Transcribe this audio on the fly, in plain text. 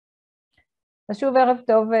אז שוב ערב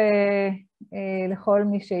טוב לכל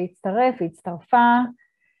מי שהצטרף והצטרפה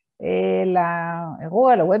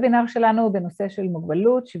לאירוע, לוובינר שלנו בנושא של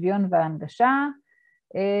מוגבלות, שוויון והנגשה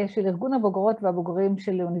של ארגון הבוגרות והבוגרים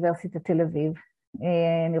של אוניברסיטת תל אביב.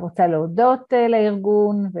 אני רוצה להודות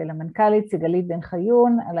לארגון ולמנכ"לית סיגלית בן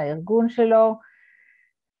חיון על הארגון שלו.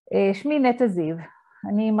 שמי נטע זיו,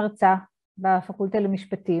 אני מרצה בפקולטה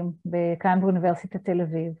למשפטים כאן באוניברסיטת תל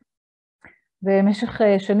אביב. במשך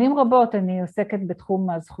שנים רבות אני עוסקת בתחום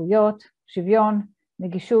הזכויות, שוויון,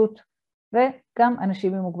 נגישות וגם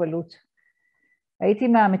אנשים עם מוגבלות. הייתי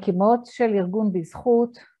מהמקימות של ארגון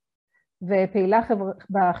בזכות ופעילה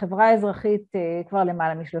בחברה האזרחית כבר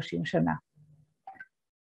למעלה מ-30 שנה.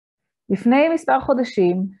 לפני מספר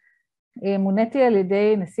חודשים מוניתי על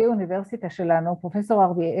ידי נשיא האוניברסיטה שלנו, פרופסור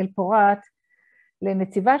אריאל פורט,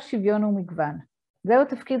 לנציבת שוויון ומגוון. זהו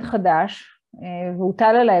תפקיד חדש,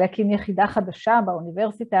 והוטל עליי להקים יחידה חדשה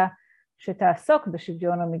באוניברסיטה שתעסוק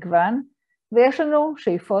בשוויון ומגוון, ויש לנו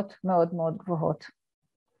שאיפות מאוד מאוד גבוהות.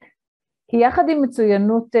 כי יחד עם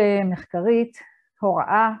מצוינות מחקרית,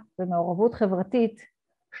 הוראה ומעורבות חברתית,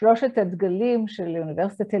 שלושת הדגלים של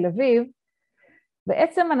אוניברסיטת תל אביב,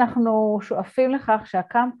 בעצם אנחנו שואפים לכך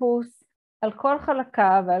שהקמפוס על כל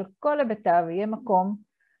חלקיו ועל כל היבטיו יהיה מקום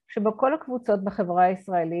שבו כל הקבוצות בחברה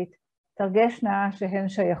הישראלית תרגשנה שהן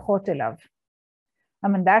שייכות אליו.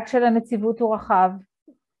 המנדט של הנציבות הוא רחב,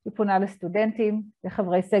 היא פונה לסטודנטים,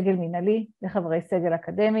 לחברי סגל מנהלי, לחברי סגל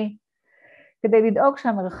אקדמי, כדי לדאוג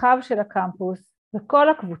שהמרחב של הקמפוס וכל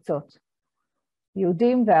הקבוצות,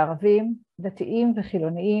 יהודים וערבים, דתיים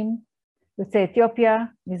וחילוניים, יוצאי אתיופיה,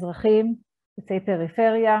 מזרחים, יוצאי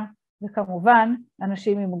פריפריה, וכמובן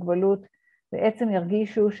אנשים עם מוגבלות, בעצם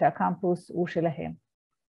ירגישו שהקמפוס הוא שלהם.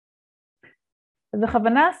 אז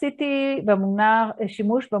בכוונה עשיתי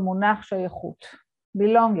שימוש במונח שייכות,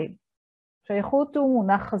 belonging. שייכות הוא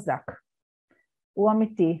מונח חזק, הוא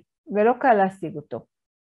אמיתי, ולא קל להשיג אותו.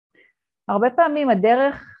 הרבה פעמים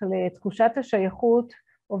הדרך לתחושת השייכות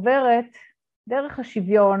עוברת דרך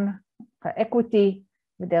השוויון, האקוויטי,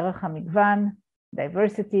 ודרך המגוון,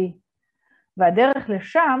 diversity, והדרך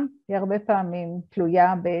לשם היא הרבה פעמים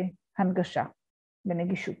תלויה בהנגשה,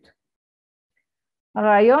 בנגישות.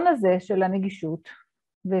 הרעיון הזה של הנגישות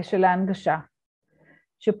ושל ההנגשה,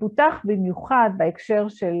 שפותח במיוחד בהקשר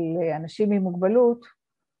של אנשים עם מוגבלות,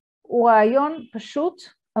 הוא רעיון פשוט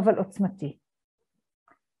אבל עוצמתי.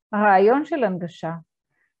 הרעיון של הנגשה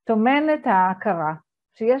טומן את ההכרה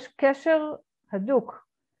שיש קשר הדוק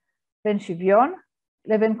בין שוויון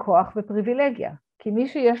לבין כוח ופריבילגיה, כי מי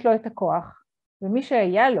שיש לו את הכוח ומי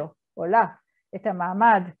שהיה לו או לה את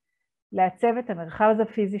המעמד לעצב את המרחב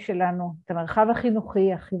הפיזי שלנו, את המרחב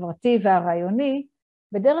החינוכי, החברתי והרעיוני,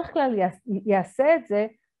 בדרך כלל יעשה את זה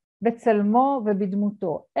בצלמו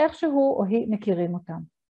ובדמותו, איך שהוא או היא מכירים אותם.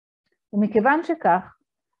 ומכיוון שכך,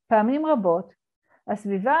 פעמים רבות,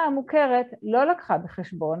 הסביבה המוכרת לא לקחה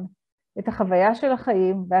בחשבון את החוויה של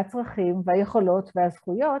החיים והצרכים והיכולות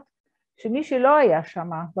והזכויות, שמי שלא היה שם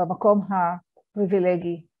במקום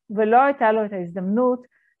הפריבילגי, ולא הייתה לו את ההזדמנות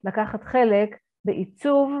לקחת חלק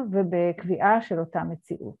בעיצוב ובקביעה של אותה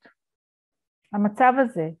מציאות. המצב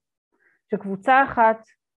הזה, שקבוצה אחת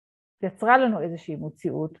יצרה לנו איזושהי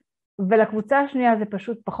מציאות, ולקבוצה השנייה זה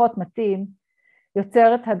פשוט פחות מתאים,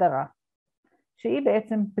 יוצרת הדרה, שהיא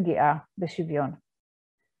בעצם פגיעה בשוויון.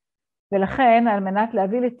 ולכן, על מנת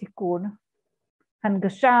להביא לתיקון,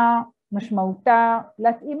 הנגשה משמעותה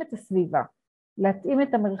להתאים את הסביבה, להתאים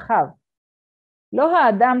את המרחב. לא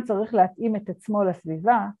האדם צריך להתאים את עצמו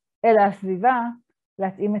לסביבה, אלא הסביבה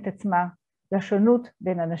להתאים את עצמה לשונות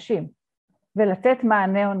בין אנשים, ולתת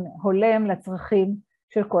מענה הולם לצרכים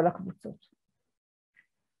של כל הקבוצות.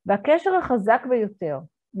 והקשר החזק ביותר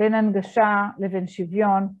בין הנגשה לבין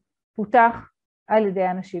שוויון פותח על ידי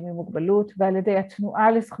אנשים עם מוגבלות ועל ידי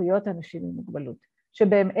התנועה לזכויות אנשים עם מוגבלות,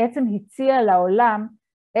 שבעצם הציעה לעולם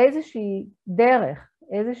איזושהי דרך,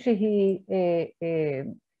 איזושהי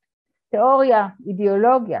תיאוריה,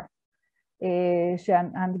 אידיאולוגיה,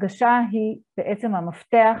 שההנגשה היא בעצם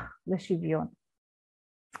המפתח לשוויון.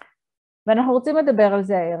 ואנחנו רוצים לדבר על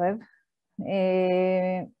זה הערב,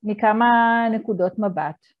 מכמה נקודות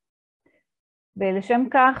מבט. ולשם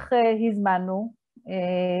כך הזמנו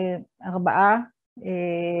 4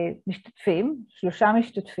 משתתפים, 3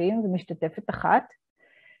 משתתפים ומשתתפת אחת,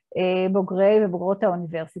 בוגרי ובוגרות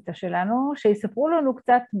האוניברסיטה שלנו, שיספרו לנו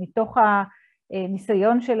קצת מתוך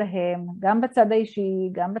הניסיון שלהם, גם בצד האישי,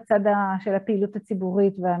 גם בצד של הפעילות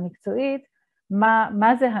הציבורית והמקצועית,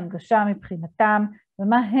 מה זה הנגשה מבחינתם,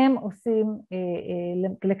 ומה הם עושים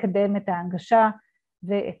לקדם את ההנגשה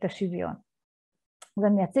ואת השוויון. אז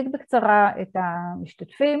אני אציג בקצרה את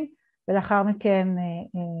המשתתפים, ולאחר מכן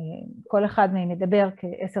כל אחד מהם ידבר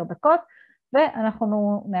כ10 דקות,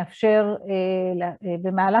 ואנחנו נאפשר,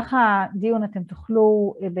 במהלך הדיון אתם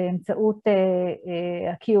תוכלו באמצעות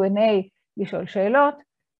ה-Q&A לשאול שאלות,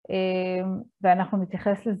 ואנחנו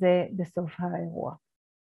נתייחס לזה בסוף האירוע.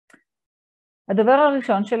 הדובר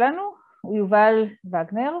הראשון שלנו הוא יובל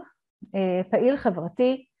וגנר, פעיל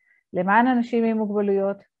חברתי למען אנשים עם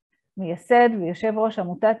מוגבלויות, מייסד ויושב ראש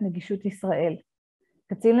עמותת נגישות ישראל,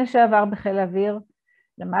 קצין לשעבר בחיל האוויר,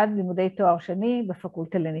 למד לימודי תואר שני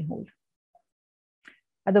בפקולטה לניהול.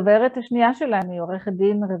 הדוברת השנייה שלנו היא עורכת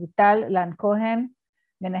דין רויטל לן כהן,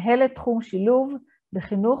 מנהלת תחום שילוב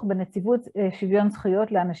בחינוך בנציבות שוויון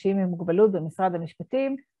זכויות לאנשים עם מוגבלות במשרד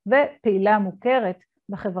המשפטים, ופעילה מוכרת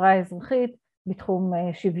בחברה האזרחית בתחום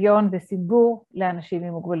שוויון וסידור לאנשים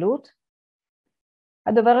עם מוגבלות.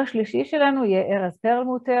 הדובר השלישי שלנו יהיה ארז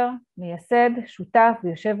פרלמוטר, מייסד, שותף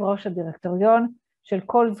ויושב ראש הדירקטוריון של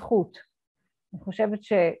כל זכות. אני חושבת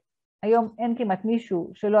שהיום אין כמעט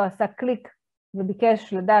מישהו שלא עשה קליק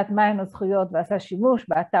וביקש לדעת מהן הזכויות ועשה שימוש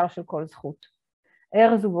באתר של כל זכות.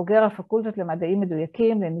 ארז הוא בוגר הפקולטות למדעים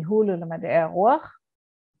מדויקים, לניהול ולמדעי הרוח.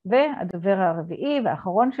 והדובר הרביעי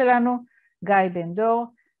והאחרון שלנו, גיא בן דור,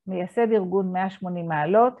 מייסד ארגון 180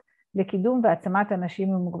 מעלות לקידום והעצמת אנשים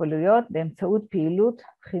עם מוגבלויות באמצעות פעילות,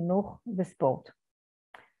 חינוך וספורט.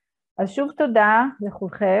 אז שוב תודה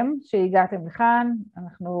לכולכם שהגעתם לכאן,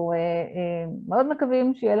 אנחנו מאוד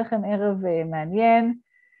מקווים שיהיה לכם ערב מעניין,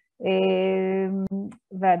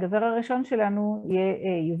 והדובר הראשון שלנו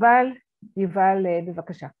יהיה יובל. יובל,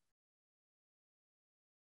 בבקשה.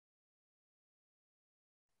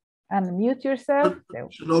 Unmute yourself.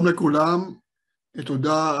 שלום לכולם,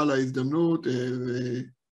 תודה על ההזדמנות,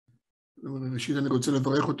 ראשית אני רוצה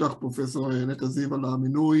לברך אותך פרופסור נטע זיו על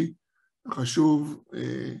המינוי החשוב,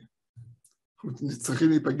 אנחנו צריכים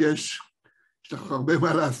להיפגש, יש לך הרבה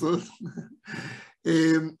מה לעשות.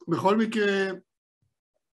 בכל מקרה,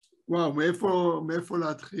 וואו, מאיפה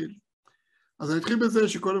להתחיל? אז אני אתחיל בזה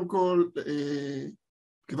שקודם כל,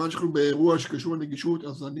 כיוון שאנחנו באירוע שקשור לנגישות,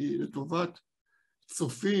 אז אני לטובת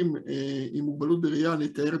צופים עם מוגבלות בראייה, אני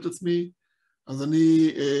אתאר את עצמי, אז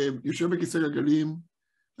אני יושב בכיסא גלגלים,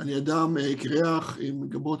 אני אדם קרח עם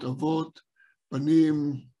גבות עבות,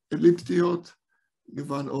 פנים אליפטיות,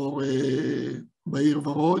 גוון אור בהיר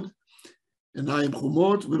ורוד, עיניים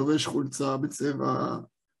חומות ולובש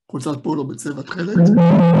חולצת פולו בצבע תכלת.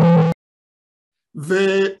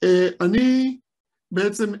 ואני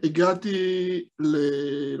בעצם הגעתי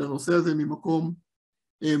לנושא הזה ממקום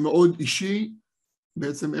מאוד אישי,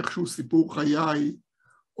 בעצם איכשהו סיפור חיי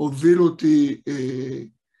הוביל אותי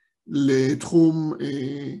לתחום,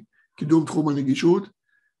 קידום תחום הנגישות.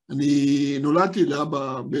 אני נולדתי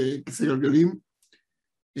לאבא בכיסא גלגלים,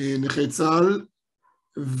 נכה צה"ל,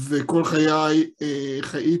 וכל חיי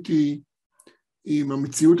חייתי עם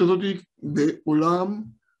המציאות הזאת בעולם,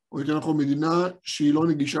 או יותר נכון מדינה שהיא לא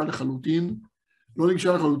נגישה לחלוטין. לא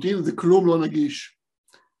נגישה לחלוטין, זה כלום לא נגיש.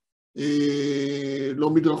 לא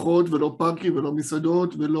מדרכות ולא פארקים ולא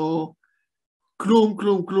מסעדות ולא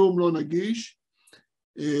כלום לא נגיש.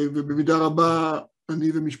 ובמידה רבה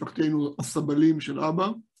אני ומשפחתנו הסבלים של אבא.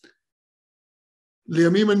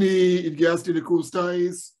 לימים אני התגייסתי לקורס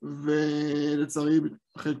טייס, ולצערי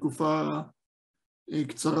אחרי תקופה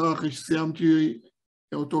קצרה, אחרי שסיימתי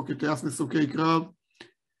אותו כטייס מסוקי קרב,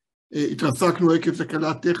 התרסקנו עקב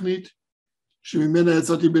תקלה טכנית, שממנה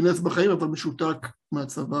יצאתי בנס בחיים, אבל משותק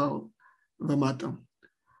מהצבא ומטה.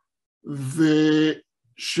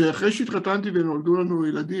 ושאחרי שהתחתנתי ונולדו לנו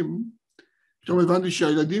ילדים, פתאום הבנתי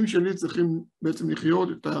שהילדים שלי צריכים בעצם לחיות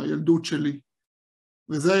את הילדות שלי.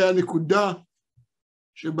 וזו היה הנקודה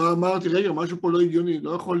שבה אמרתי, רגע, משהו פה לא הגיוני,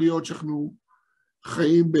 לא יכול להיות שאנחנו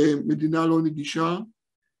חיים במדינה לא נגישה,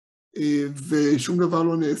 ושום דבר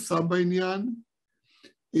לא נעשה בעניין,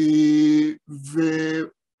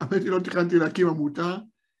 והאמת היא לא תכננתי להקים עמותה,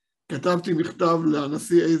 כתבתי מכתב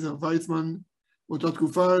לנשיא עזר ויצמן באותה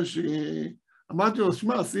תקופה, שאמרתי לו,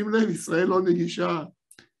 שמע, שים לב, ישראל לא נגישה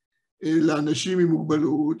לאנשים עם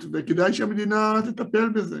מוגבלות, וכדאי שהמדינה תטפל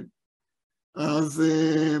בזה. אז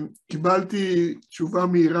קיבלתי תשובה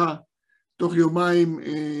מהירה, תוך יומיים,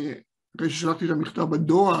 אחרי ששלחתי את המכתב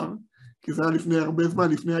בדואר, כי זה היה לפני הרבה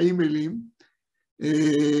זמן, לפני האימיילים,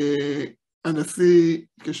 הנשיא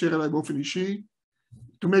התקשר אליי באופן אישי,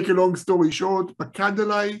 to make a long story short, פקד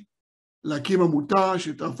עליי להקים עמותה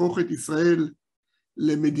שתהפוך את ישראל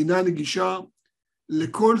למדינה נגישה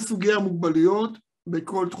לכל סוגי המוגבלויות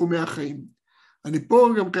בכל תחומי החיים. אני פה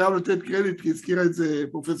גם חייב לתת קרדיט, כי הזכירה את זה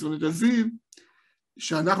פרופסור נטע זיו,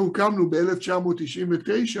 שאנחנו קמנו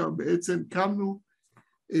ב-1999, בעצם קמנו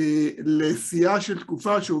לסיעה של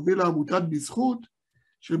תקופה שהובילה עמותת בזכות,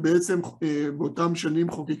 שבעצם באותם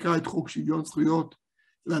שנים חוקקה את חוק שוויון זכויות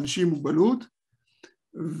לאנשים עם מוגבלות,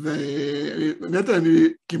 ונטע, אני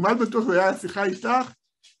כמעט בטוח, זה היה שיחה איתך,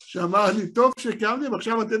 שאמר לי, טוב שקמתם,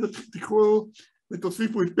 עכשיו אתם תיקחו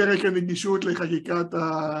ותוסיפו את פרק הנגישות לחקיקת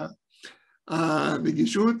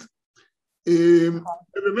הנגישות.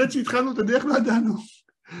 ובאמת שהתחלנו את הדרך, לא ידענו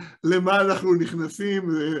למה אנחנו נכנסים,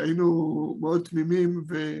 היינו מאוד תמימים,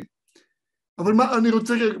 אבל מה, אני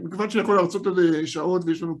רוצה, מכיוון שאני יכול להרצות על זה שעות,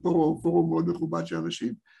 ויש לנו פורום מאוד מכובד של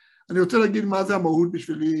אנשים, אני רוצה להגיד מה זה המהות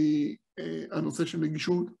בשבילי הנושא של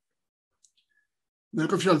נגישות, ואני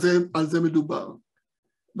חושב שעל זה מדובר.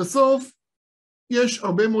 בסוף, יש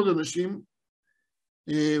הרבה מאוד אנשים,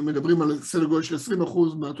 מדברים על סדר גודל של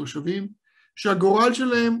 20% מהתושבים, שהגורל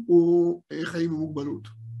שלהם הוא חיים עם מוגבלות.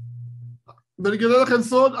 ואני אגלה לכם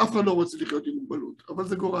סוד, אף אחד לא רוצה לחיות עם מוגבלות, אבל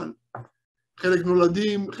זה גורל. חלק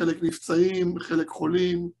נולדים, חלק נפצעים, חלק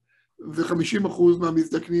חולים, ו50%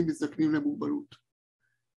 מהמזדקנים מזדקנים למוגבלות.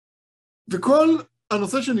 וכל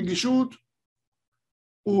הנושא של נגישות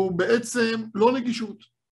הוא בעצם לא נגישות,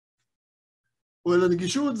 אלא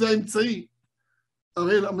נגישות זה האמצעי.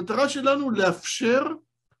 הרי המטרה שלנו לאפשר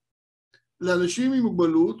לאנשים עם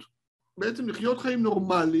מוגבלות בעצם לחיות חיים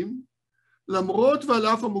נורמליים, למרות ועל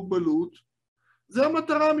אף המוגבלות. זה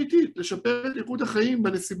המטרה האמיתית, לשפר את איכות החיים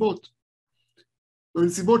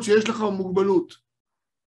בנסיבות שיש לך מוגבלות.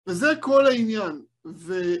 וזה כל העניין.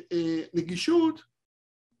 ונגישות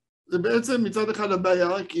זה בעצם מצד אחד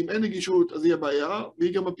הבעיה, כי אם אין נגישות אז היא הבעיה,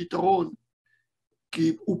 והיא גם הפתרון,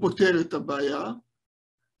 כי הוא פותר את הבעיה,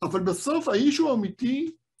 אבל בסוף האישו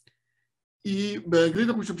האמיתי היא, באנגלית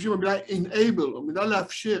אנחנו משתמשים במילה enable, המילה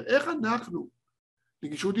לאפשר, איך אנחנו,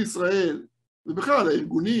 נגישות ישראל, ובכלל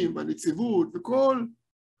הארגונים והנציבות וכל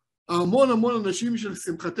המון אנשים של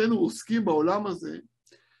שמחתנו עוסקים בעולם הזה,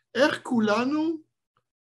 איך כולנו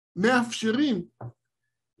מאפשרים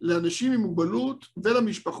לאנשים עם מוגבלות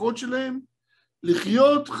ולמשפחות שלהם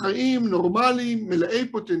לחיות חיים נורמליים,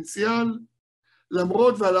 מלאי פוטנציאל,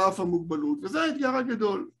 למרות ועל אף המוגבלות, וזה האתגר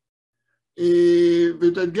הגדול.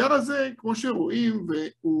 ואת האתגר הזה, כמו שרואים,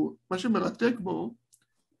 ומה שמרתק בו,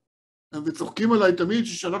 וצוחקים עליי תמיד,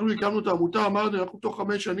 שכשאנחנו הקמנו את העמותה, אמרנו, אנחנו תוך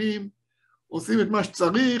 5 שנים עושים את מה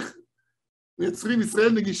שצריך, מייצרים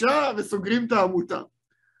ישראל נגישה וסוגרים את העמותה.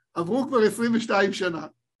 עברו כבר 22 שנה.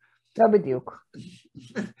 לא בדיוק.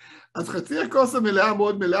 אז חצי הכוס המלאה,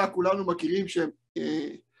 מאוד מלאה, כולנו מכירים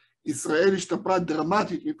שישראל השתפרה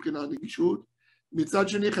דרמטית מבחינה נגישות, מצד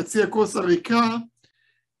שני חצי הכוס הריקה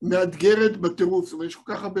מאתגרת בטירוף, זאת אומרת, יש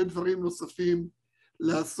כל כך הרבה דברים נוספים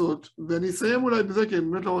לעשות, ואני אסיים אולי בזה, כי אני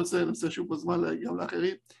באמת לא רוצה לנסה שוב בזמן גם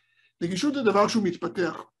לאחרים. נגישות זה דבר שהוא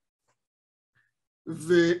מתפתח,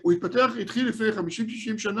 והוא התחיל לפני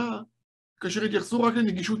 50-60 שנה, כאשר התייחסו רק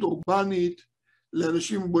לנגישות אורבנית,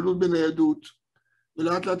 לאנשים עם מוגבלות בניידות,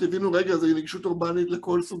 ולאט לאט הבינו, רגע, זה נגישות אורבנית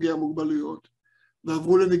לכל סוגי המוגבלויות,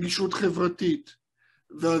 ועברו לנגישות חברתית,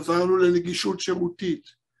 ועברנו לנגישות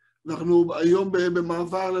שירותית, אנחנו היום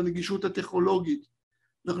במעבר לנגישות הטכנולוגית,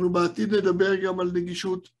 אנחנו בעתיד נדבר גם על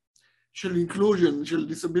נגישות של inclusion, של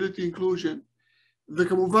disability inclusion,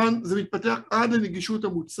 וכמובן זה מתפתח עד לנגישות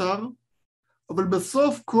המוצר, אבל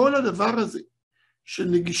בסוף כל הדבר הזה של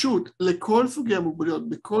נגישות לכל סוגי המוגבלויות,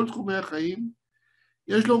 בכל תחומי החיים,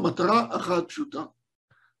 יש לו מטרה אחת פשוטה,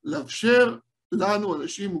 לאפשר לנו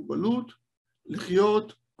אנשים עם מוגבלות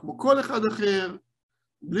לחיות כמו כל אחד אחר,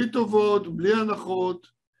 בלי טובות, בלי הנחות,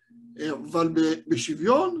 אבל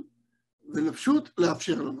בשוויון, ופשוט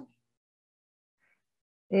לאפשר לנו.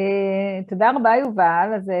 תודה רבה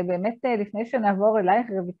יובל, אז באמת לפני שנעבור אלייך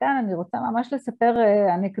רויטל, אני רוצה ממש לספר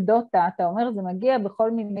אנקדוטה, אתה אומר זה מגיע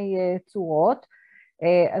בכל מיני צורות,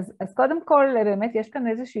 אז קודם כל באמת יש כאן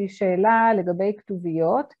איזושהי שאלה לגבי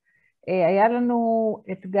כתוביות, היה לנו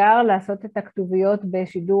אתגר לעשות את הכתוביות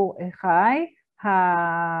בשידור חי,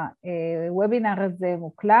 הוובינר הזה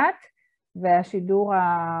מוקלט, והשידור,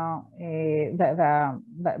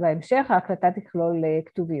 בהמשך ההקלטה תכלול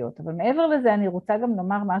כתוביות. אבל מעבר לזה אני רוצה גם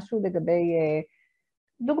לומר משהו לגבי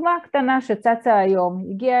דוגמה קטנה שצצה היום,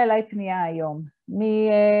 הגיעה אליי פנייה היום,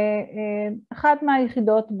 מאחת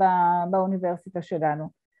מהיחידות באוניברסיטה שלנו.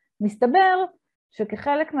 מסתבר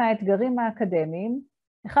שכחלק מהאתגרים האקדמיים,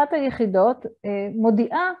 אחת היחידות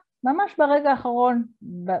מודיעה ממש ברגע האחרון,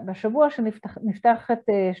 בשבוע שנפתחת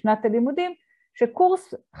שנת הלימודים,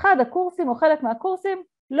 שקורס, אחד הקורסים או חלק מהקורסים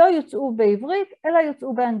לא יוצאו בעברית, אלא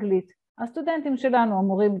יוצאו באנגלית. הסטודנטים שלנו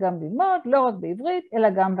אמורים גם ללמוד, לא רק בעברית, אלא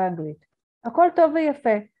גם באנגלית. הכל טוב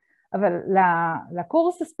ויפה, אבל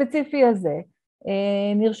לקורס הספציפי הזה,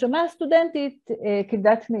 נרשמה סטודנטית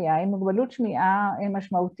כבדת שמיעה, עם מוגבלות שמיעה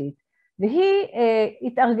משמעותית, והיא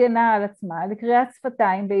התארגנה על עצמה לקריאת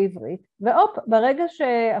שפתיים בעברית, ואופ, ברגע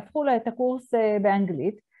שהפכו לה את הקורס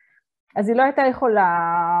באנגלית, אז היא לא הייתה יכולה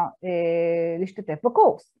להשתתף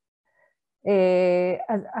בקורס.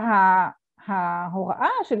 אז ההוראה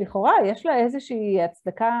שלכאורה יש לה איזושהי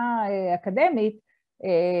הצדקה אקדמית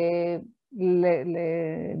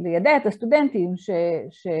לידע את הסטודנטים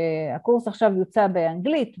שהקורס עכשיו יוצא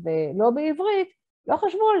באנגלית ולא בעברית, לא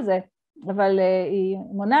חשבו על זה, אבל היא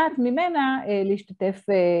מונעת ממנה להשתתף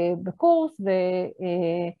בקורס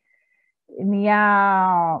ונהיה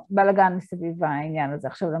בלגן מסביב העניין הזה.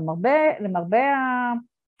 עכשיו, למרבה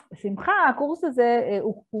השמחה, הקורס הזה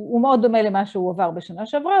הוא מאוד דומה למה שהוא עבר בשנה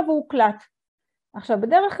שעברה והוא הוקלט. עכשיו,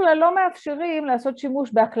 בדרך כלל לא מאפשרים לעשות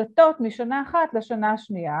שימוש בהקלטות משנה אחת לשנה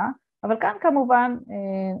השנייה, אבל כאן כמובן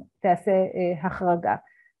תעשה החרגה.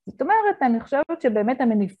 זאת אומרת, אני חושבת שבאמת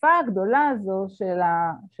המניפה הגדולה הזו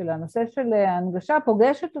של הנושא של ההנגשה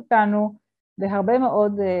פוגשת אותנו בהרבה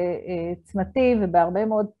מאוד צמתים ובהרבה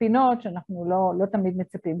מאוד פינות שאנחנו לא תמיד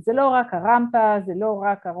מצפים. זה לא רק הרמפה, זה לא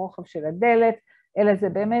רק הרוחב של הדלת, אלא זה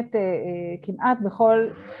באמת כמעט בכל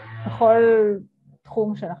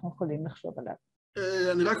תחום שאנחנו יכולים לחשוב עליו.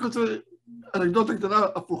 אני רק רוצה אנקדוטה קטנה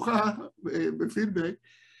הפוכה בפידבק.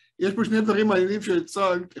 יש פה שני דברים מעניינים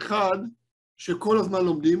שהצגת. אחד, שכל הזמן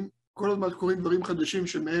לומדים, כל הזמן קוראים דברים חדשים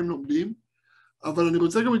שמהם לומדים, אבל אני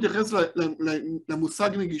רוצה גם להתייחס למושג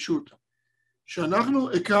נגישות.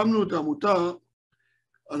 כשאנחנו הקמנו את העמותה,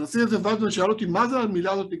 הנשיא הזה וזמן שאל אותי, מה זה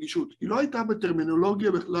המילה הזאת נגישות? היא לא הייתה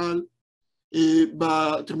בטרמינולוגיה בכלל,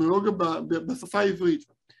 בטרמינולוגיה בשפה העברית.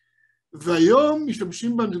 והיום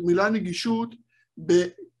משתמשים במילה נגישות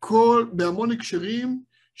בהמון הקשרים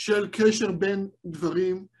של קשר בין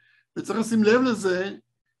דברים, וצריך לשים לב לזה,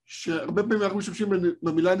 שהרבה פעמים אנחנו משתמשים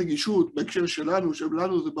במילה נגישות, בהקשר שלנו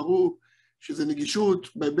זה ברור שזה נגישות,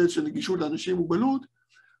 בהיבט של נגישות לאנשים עם מוגבלות,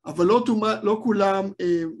 אבל לא כולם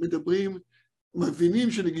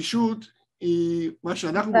מבינים שנגישות היא מה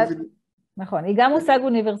שאנחנו מבינים. נכון, היא גם מושג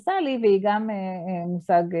אוניברסלי והיא גם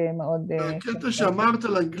מושג מאוד... הקטע שאמרת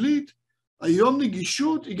על אנגלית, היום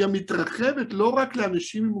נגישות היא גם מתרחבת לא רק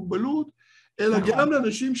לאנשים עם מוגבלות, אלא גם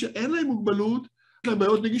לאנשים שאין להם מוגבלות, יש להם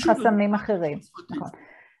בעיות נגישות. חסמים אחרים, נכון.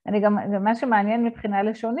 אני גם, מה שמעניין מבחינה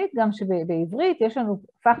לשונית, גם שבעברית יש לנו,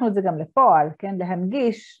 הפכנו את זה גם לפועל, כן,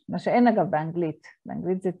 להנגיש, מה שאין אגב באנגלית,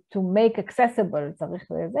 באנגלית זה to make accessible, צריך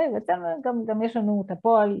לזה, וגם יש לנו את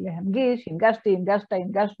הפועל להנגיש,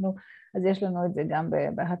 הנגשנו, אז יש לנו את זה גם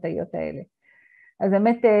בהטיות האלה. אז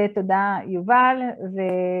באמת תודה יובל,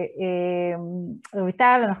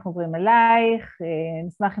 ורויטל, אנחנו עוברים אלייך,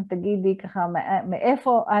 נשמח אם תגידי ככה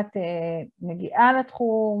מאיפה את מגיעה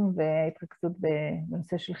לתחום, והתרכזות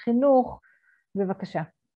בנושא של חינוך, בבקשה.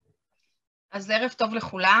 אז ערב טוב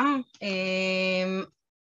לכולם,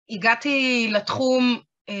 הגעתי לתחום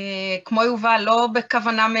כמו יובל לא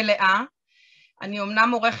בכוונה מלאה, אני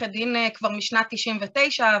אומנם עורכת דין כבר משנת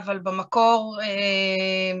 99, אבל במקור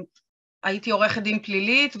הייתי עורכת דין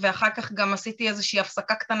פלילית, ואחר כך גם עשיתי איזושהי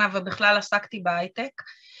הפסקה קטנה, ובכלל עסקתי בהייטק.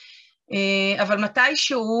 אבל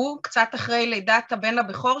מתישהו, קצת אחרי לידת הבן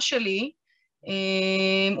הבכור שלי,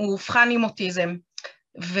 הוא אובחן עם אוטיזם.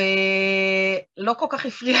 ולא כל כך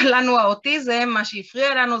הפריע לנו האוטיזם, מה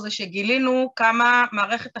שהפריע לנו זה שגילינו כמה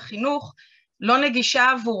מערכת החינוך לא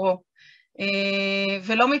נגישה עבורו.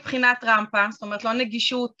 ולא מבחינת רמפה, זאת אומרת לא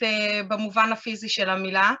נגישות במובן הפיזי של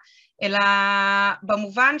המילה, אלא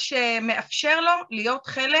במובן שמאפשר לו להיות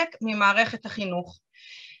חלק ממערכת החינוך.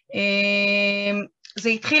 זה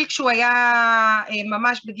התחיל כשהוא היה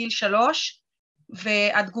ממש בגיל 3,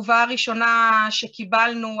 והתגובה הראשונה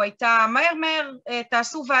שקיבלנו הייתה, מהר,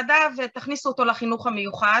 תעשו ועדה ותכניסו אותו לחינוך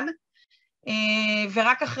המיוחד,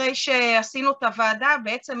 ורק אחרי שעשינו את הוועדה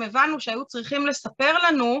בעצם הבנו שהיו צריכים לספר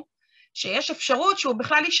לנו, שיש אפשרות שהוא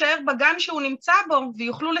בכלל יישאר בגן שהוא נמצא בו,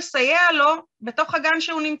 ויוכלו לסייע לו בתוך הגן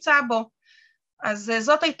שהוא נמצא בו. אז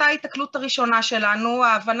זאת הייתה ההתקלות הראשונה שלנו,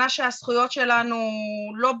 ההבנה שהזכויות שלנו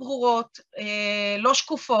לא ברורות, לא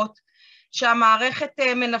שקופות, שהמערכת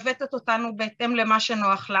מנווטת אותנו בהתאם למה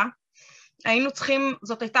שנוח לה. היינו צריכים,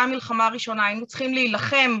 זאת הייתה המלחמה הראשונה, היינו צריכים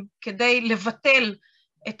להילחם כדי לבטל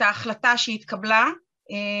את ההחלטה שהתקבלה,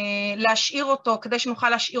 להשאיר אותו, כדי שנוכל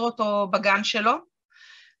להשאיר אותו בגן שלו,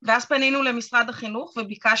 ואז פנינו למשרד החינוך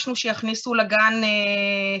וביקשנו שיכניסו לגן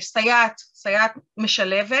סייעת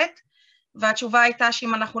משלבת, והתשובה הייתה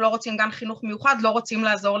שאם אנחנו לא רוצים גן חינוך מיוחד, לא רוצים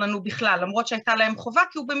לעזור לנו בכלל, למרות שהייתה להם חובה,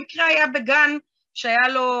 כי הוא במקרה היה בגן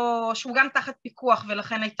שהוא גן תחת פיקוח,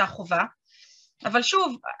 ולכן הייתה חובה. אבל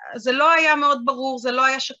שוב, זה לא היה מאוד ברור, זה לא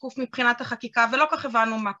היה שקוף מבחינת החקיקה, ולא כך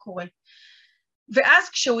הבנו מה קורה. ואז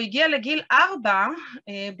כשהוא הגיע לגיל 4,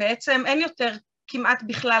 בעצם אין יותר כמעט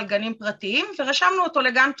בכלל גנים פרטיים, ורשמנו אותו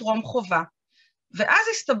לגן טרום חובה. ואז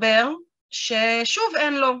הסתבר ששוב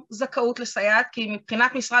אין לו זכאות לסייעת, כי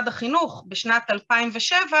מבחינת משרד החינוך בשנת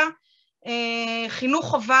 2007, חינוך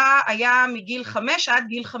חובה היה מגיל 5 עד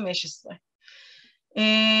גיל 15.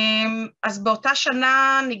 אז באותה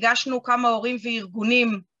שנה ניגשנו כמה הורים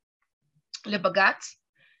וארגונים לבג"ץ,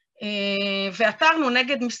 ועתרנו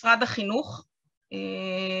נגד משרד החינוך.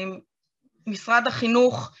 משרד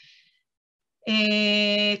החינוך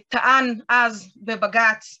טען אז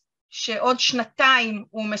בבג"ץ שעוד 2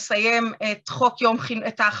 הוא מסיים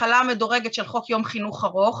את ההחלה המדורגת של חוק יום חינוך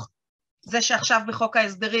ארוך, זה שעכשיו בחוק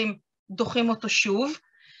ההסדרים דוחים אותו שוב,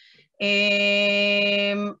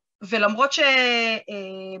 ולמרות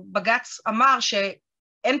שבג"ץ אמר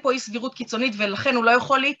שאין פה אי סבירות קיצונית ולכן הוא לא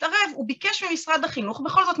יכול להתערב, הוא ביקש ממשרד החינוך,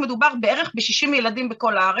 בכל זאת מדובר בערך ב-60 ילדים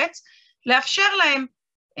בכל הארץ, לאפשר להם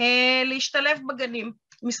להשתלב בגנים.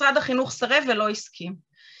 משרד החינוך סרב ולא הסכים.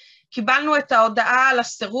 קיבלנו את ההודעה על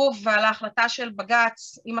הסירוב ועל ההחלטה של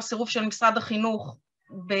בג"ץ עם הסירוב של משרד החינוך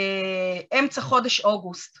באמצע חודש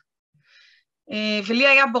אוגוסט. ולי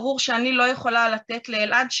היה ברור שאני לא יכולה לתת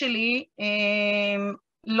לאלעד שלי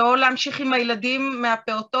לא להמשיך עם הילדים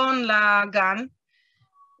מהפעוטון לגן,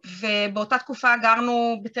 ובאותה תקופה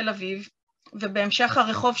גרנו בתל אביב, ובהמשך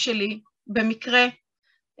הרחוב שלי במקרה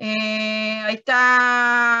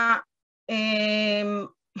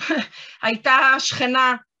הייתה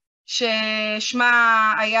שכנה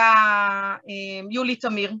ששמה היה יולי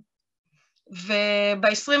תמיר,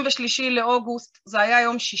 וב-23 לאוגוסט, זה היה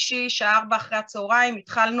יום שישי, שעה 4 אחרי הצהריים,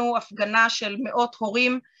 התחלנו הפגנה של מאות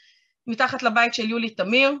הורים מתחת לבית של יולי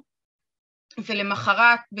תמיר,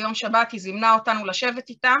 ולמחרת ביום שבת היא זימנה אותנו לשבת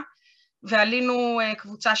איתה, ועלינו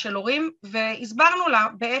קבוצה של הורים, והסברנו לה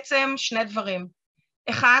בעצם 2 דברים.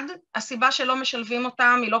 1, הסיבה שלא משלבים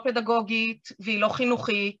אותם היא לא פדגוגית והיא לא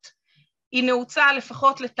חינוכית, היא נעוצה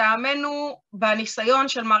לפחות לטעמנו בניסיון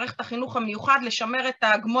של מערכת החינוך המיוחד לשמר את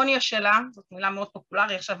ההגמוניה שלה, זאת מילה מאוד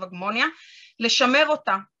פופולרית עכשיו הגמוניה, לשמר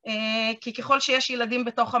אותה, כי ככל שיש ילדים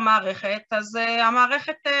בתוך המערכת, אז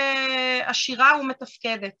המערכת עשירה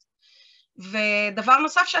ומתפקדת. ודבר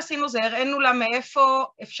נוסף שעשינו זה הראינו לה מאיפה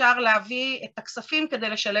אפשר להביא את הכספים כדי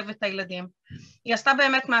לשלב את הילדים. היא עשתה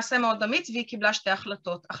באמת מעשה מאוד אמיץ והיא קיבלה 2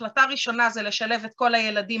 החלטות. החלטה ראשונה זה לשלב את כל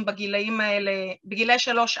הילדים בגילאים האלה, בגילי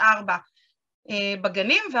 3-4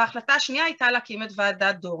 בגנים, וההחלטה השנייה הייתה להקים את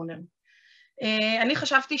ועדת דורנר. אני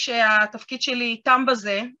חשבתי שהתפקיד שלי תם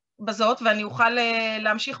בזאת ואני אוכל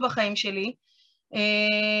להמשיך בחיים שלי,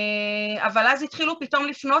 אבל אז התחילו פתאום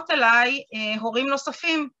לפנות אליי הורים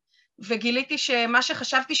נוספים, וגיליתי שמה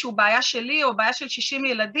שחשבתי שהוא בעיה שלי או בעיה של 60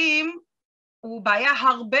 ילדים, הוא בעיה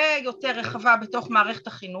הרבה יותר רחבה בתוך מערכת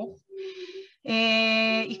החינוך.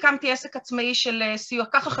 הקמתי עסק עצמאי של סיוע,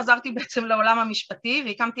 ככה חזרתי בעצם לעולם המשפטי,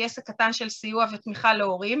 והקמתי עסק קטן של סיוע ותמיכה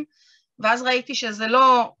להורים, ואז ראיתי שזה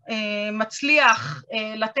לא מצליח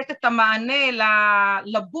לתת את המענה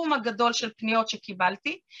לבום הגדול של פניות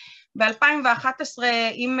שקיבלתי. ב-2011,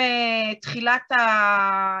 עם תחילת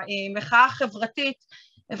המחאה החברתית,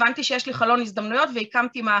 הבנתי שיש לי חלון הזדמנויות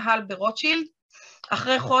והקמתי מאהל ברוטשילד.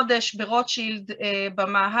 אחרי חודש ברוטשילד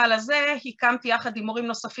במאהל הזה, הקמתי יחד עם הורים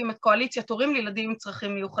נוספים את קואליציית הורים לילדים עם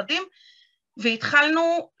צרכים מיוחדים,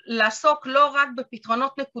 והתחלנו לעסוק לא רק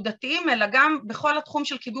בפתרונות נקודתיים, אלא גם בכל התחום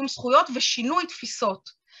של קידום זכויות ושינוי תפיסות.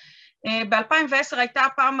 ב-2010 הייתה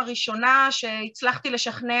הפעם הראשונה שהצלחתי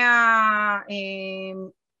לשכנע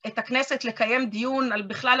את הכנסת לקיים דיון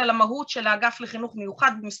בכלל על המהות של האגף לחינוך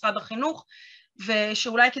מיוחד במשרד החינוך,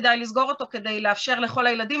 ושאולי כדאי לסגור אותו כדי לאפשר לכל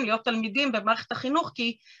הילדים להיות תלמידים במערכת החינוך,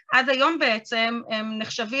 כי עד היום בעצם הם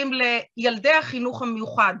נחשבים לילדי החינוך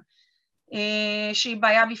המיוחד, שהיא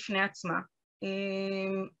בעיה בפני עצמה.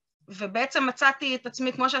 ובעצם מצאתי את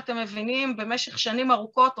עצמי, כמו שאתם מבינים, במשך שנים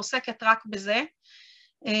ארוכות עוסקת רק בזה.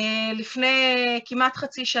 לפני כמעט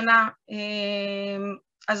חצי שנה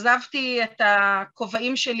עזבתי את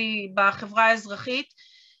הכובעים שלי בחברה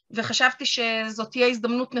האזרחית, וחשבתי שזאת תהיה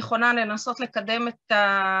הזדמנות נכונה לנסות לקדם את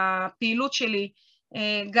הפעילות שלי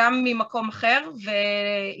גם ממקום אחר,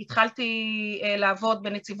 והתחלתי לעבוד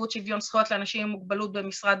בנציבות שוויון זכויות לאנשים עם מוגבלות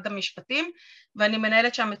במשרד המשפטים, ואני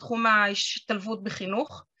מנהלת שם את תחום ההשתלבות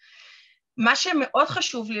בחינוך. מה שמאוד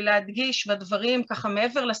חשוב לי להדגיש בדברים, ככה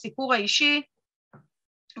מעבר לסיפור האישי,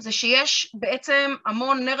 זה שיש בעצם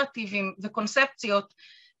המון נרטיבים וקונספציות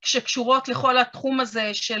שקשורות לכל התחום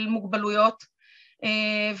הזה של מוגבלויות,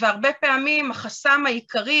 והרבה פעמים החסם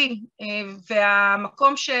העיקרי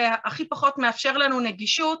והמקום שהכי פחות מאפשר לנו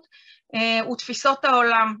נגישות הוא תפיסות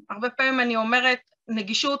העולם. הרבה פעמים אני אומרת,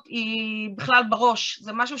 נגישות היא בכלל בראש,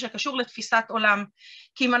 זה משהו שקשור לתפיסת עולם,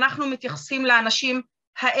 כי אם אנחנו מתייחסים לאנשים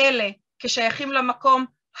האלה כשייכים למקום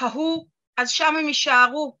ההוא, אז שם הם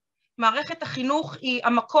יישארו. מערכת החינוך היא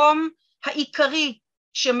המקום העיקרי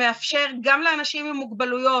שמאפשר גם לאנשים עם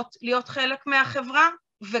מוגבלויות להיות חלק מהחברה,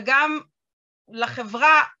 וגם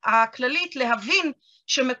לחברה הכללית להבין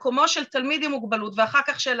שמקומו של תלמיד עם מוגבלות, ואחר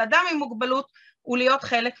כך של אדם עם מוגבלות, הוא להיות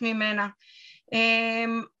חלק ממנה.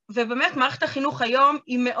 ובאמת מערכת החינוך היום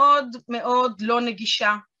היא מאוד מאוד לא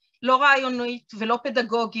נגישה, לא רעיונית ולא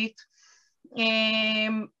פדגוגית.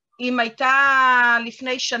 אם הייתה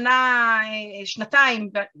לפני שנתיים,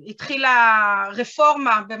 התחילה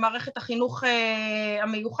רפורמה במערכת החינוך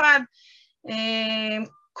המיוחד,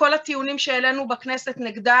 כל הטיעונים שהעלינו בכנסת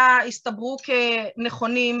נגדה הסתברו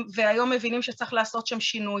כנכונים, והיום מבינים שצריך לעשות שם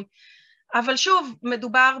שינוי. אבל שוב,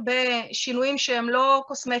 מדובר בשינויים שהם לא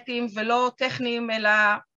קוסמטיים ולא טכניים, אלא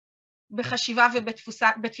בחשיבה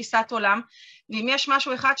ובתפיסת עולם. ואם יש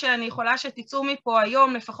משהו אחד שאני יכולה שתצאו מפה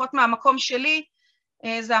היום, לפחות מהמקום שלי,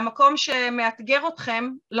 זה המקום שמאתגר אתכם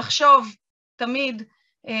לחשוב תמיד,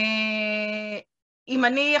 אם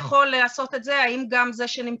אני יכול לעשות את זה, האם גם זה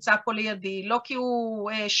שנמצא פה לידי, לא כי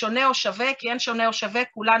הוא שונה או שווה, כי אין שונה או שווה,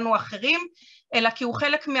 כולנו אחרים, אלא כי הוא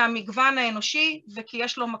חלק מהמגוון האנושי, וכי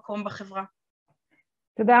יש לו מקום בחברה.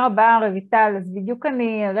 תודה רבה, רויטל. אז בדיוק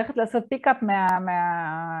אני הולכת לעשות פיק-אפ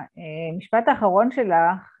מהמשפט האחרון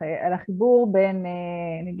שלך, על החיבור בין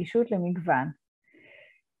נגישות למגוון.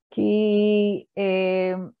 כי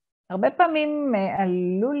הרבה פעמים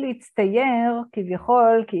עלול להצטייר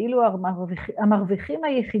כביכול כאילו המרוויחים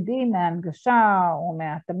היחידים מההנגשה או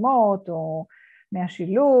מההתאמות או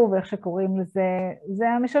מהשילוב, איך שקוראים לזה, זה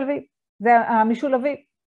המשלבים, זה המשולבים.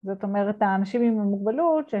 זאת אומרת, האנשים עם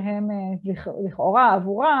מוגבלות שהם לכאורה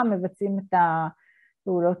עבורם מבצעים את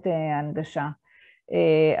הפעולות ההנגשה.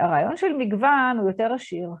 הרעיון של מגוון הוא יותר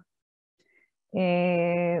עשיר.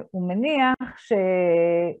 הוא מניח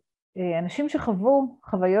שאנשים שחוו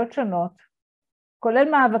חוויות שונות,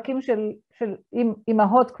 כולל מאבקים של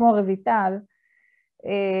אימהות כמו רויטל,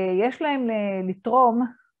 יש להם לתרום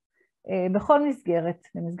בכל מסגרת,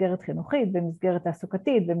 במסגרת חינוכית, במסגרת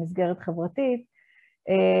תעסוקתית, במסגרת חברתית,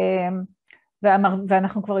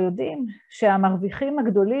 ואנחנו כבר יודעים שהמרוויחים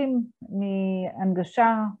הגדולים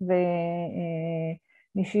מהנגשה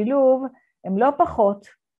ומשילוב הם לא פחות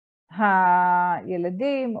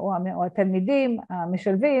הילדים או התלמידים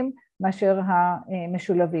המשלבים מאשר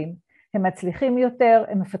המשולבים. הם מצליחים יותר,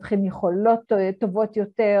 הם מפתחים יכולות טובות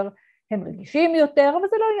יותר, הם רגישים יותר, אבל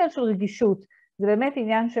זה לא עניין של רגישות, זה באמת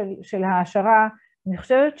עניין של העשרה. אני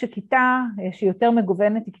חושבת שכיתה שהיא יותר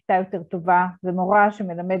מגוונת היא כיתה יותר טובה, ומורה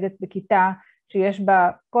שמלמדת בכיתה שיש בה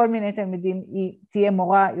כל מיני תלמידים היא תהיה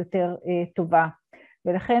מורה יותר טובה.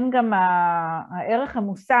 ולכן גם הערך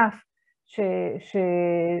המוסף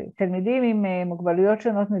שתלמידים עם מוגבלויות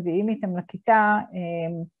שונות מביאים איתם לכיתה,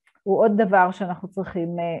 הוא עוד דבר שאנחנו צריכים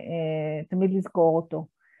תמיד לזכור אותו.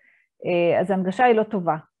 אז ההנגשה היא לא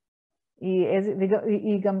טובה,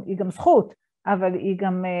 היא גם זכות, אבל היא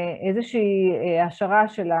גם איזושהי השערה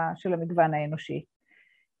של המגוון האנושי.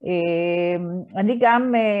 אני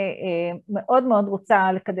גם מאוד מאוד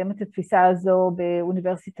רוצה לקדם את התפיסה הזו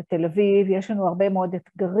באוניברסיטת תל אביב. יש לנו הרבה מאוד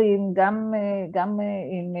אתגרים, גם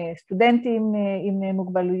עם סטודנטים עם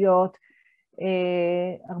מוגבלויות.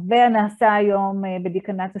 הרבה נעשה היום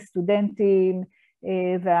בדיקנת הסטודנטים,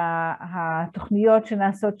 והתוכניות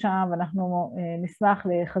שנעשות שם, ואנחנו נשמח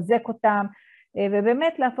לחזק אותם,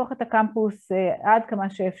 ובאמת להפוך את הקמפוס עד כמה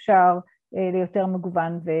שאפשר ליותר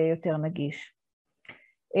מגוון ויותר נגיש.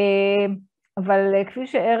 אבל כפי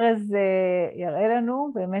שארז יראה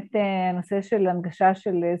לנו, באמת הנושא של הנגשה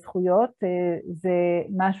של זכויות זה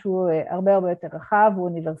משהו הרבה הרבה יותר רחב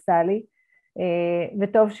ואוניברסלי,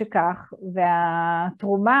 וטוב שכך,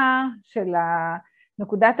 והתרומה של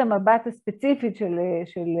נקודת המבט הספציפית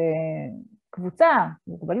של קבוצה,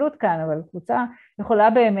 מוגבלות כאן, אבל קבוצה יכולה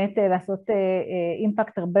באמת לעשות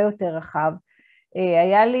אימפקט הרבה יותר רחב.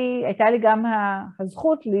 הייתה לי גם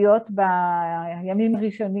הזכות להיות בימים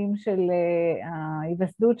הראשונים של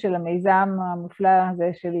ההיווסדות של המיזם המופלא הזה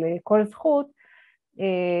של כל זכות,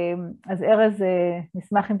 אז ארז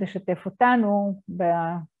נשמח אם תשתף אותנו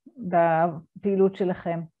בפעילות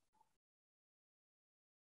שלכם.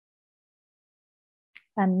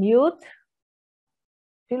 המיוט,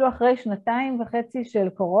 אפילו אחרי 2.5 של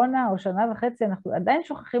קורונה או 1.5 אנחנו עדיין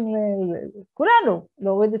שוכחים כולנו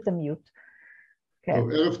להוריד את המיוט.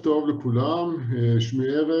 טוב, ערב טוב לכולם, שמי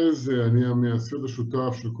ארז, אני המייסד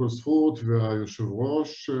השותף של כל זכות והיושב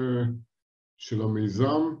ראש של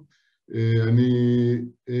המיזם. אני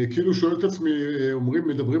כאילו שואל את עצמי,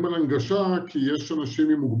 מדברים על הנגשה כי יש אנשים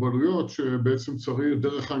עם מוגבלויות שבעצם צריך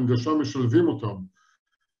דרך ההנגשה משלבים אותם.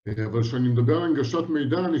 אבל כשאני מדבר על הנגשת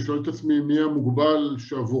מידע, אני שואל את עצמי מי המוגבל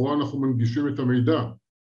שעבורו אנחנו מנגישים את המידע.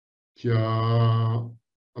 כי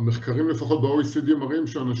המחקרים לפחות ב-OECD מראים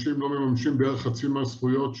שאנשים לא מממשים בערך חצי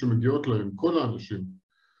מהזכויות שמגיעות להם, כל האנשים.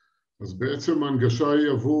 אז בעצם ההנגשה היא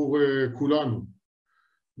עבור כולנו.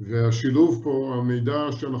 והשילוב פה, המידע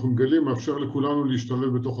שאנחנו מגלים, מאפשר לכולנו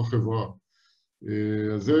להשתלב בתוך החברה.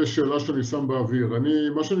 אז זו שאלה שאני שם באוויר.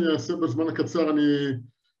 מה שאני אעשה בזמן הקצר, אני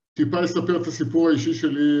טיפה אספר את הסיפור האישי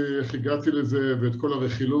שלי, איך הגעתי לזה, ואת כל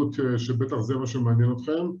הרכילות, שבטח זה מה שמעניין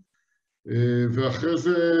אתכם. ואחרי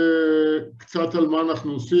זה קצת על מה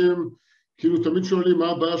אנחנו עושים. כאילו תמיד שואלים מה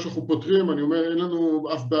הבעיה שאנחנו פותרים, אני אומר אין לנו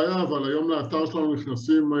אף בעיה, אבל היום לאתר שלנו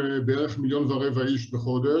נכנסים בערך 1.25 מיליון איש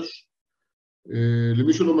בחודש.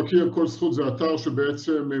 למי שלא מכיר, כל זכות זה אתר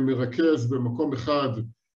שבעצם מרכז במקום אחד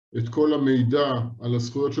את כל המידע על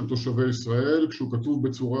הזכויות של תושבי ישראל, כשהוא כתוב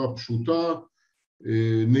בצורה פשוטה,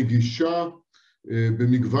 נגישה,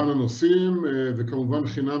 במגוון הנושאים, וכמובן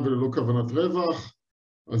חינם וללא כוונת רווח.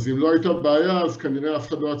 אז אם לא הייתה בעיה, אז כנראה אף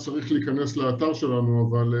אחד לא היה צריך להיכנס לאתר שלנו,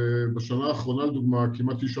 אבל בשנה האחרונה, לדוגמה,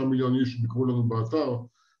 כמעט 9 מיליון איש ביקרו לנו באתר,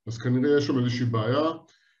 אז כנראה יש שם איזושהי בעיה.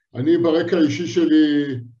 אני ברקע האישי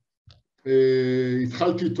שלי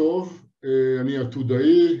התחלתי טוב, אני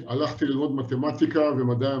עתודאי, הלכתי ללמוד מתמטיקה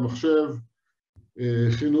ומדעי המחשב,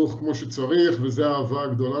 חינוך כמו שצריך, וזו האהבה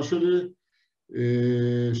הגדולה שלי.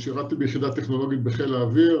 שירתתי ביחידה טכנולוגית בחיל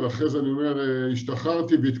האוויר, אחרי זה אני אומר,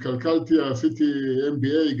 השתחררתי והתקלקלתי, עשיתי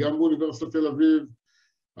MBA גם באוניברסיטת תל אביב,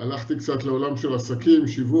 הלכתי קצת לעולם של עסקים,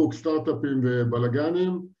 שיווק, סטארט-אפים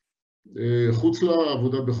ובלגנים, חוץ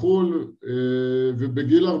לעבודה בחו"ל,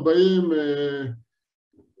 ובגיל 40,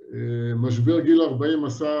 משבר גיל 40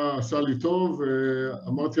 עשה לי טוב,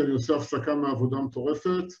 אמרתי אני עושה הפסקה מעבודה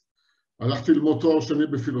מטורפת, הלכתי ללמוד תואר שני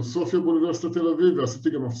בפילוסופיה באוניברסיטת תל אביב, ועשיתי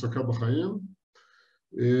גם הפסקה בחיים.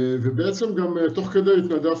 ובעצם גם תוך כדי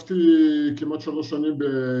התנדבתי כמעט 3 שנים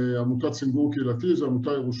בעמותת סינגור קהילתי, זו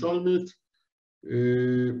עמותה ירושלמית,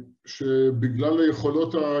 שבגלל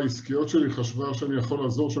היכולות העסקיות שלי חשבה שאני יכול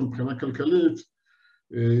לעזור שם מבחינה כלכלית,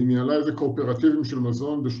 היא ניהלה איזה קואופרטיבים של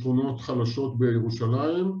מזון בשכונות חלשות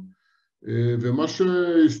בירושלים, ומה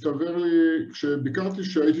שהסתבר לי כשביקרתי,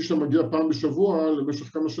 שהייתי שם מגיע פעם בשבוע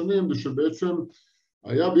למשך כמה שנים, זה שבעצם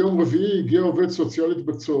היה ביום רביעי, הגיע עובד סוציאלית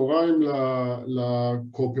בצהריים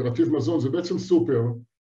לקואופרטיב מזון, זה בעצם סופר,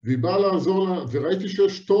 והיא באה לעזור לה, וראיתי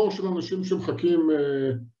שיש תור של אנשים שמחכים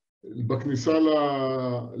בכניסה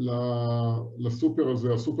לסופר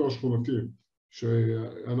הזה, הסופר השכונתי,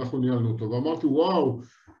 שאנחנו ניהלנו אותו, ואמרתי, וואו,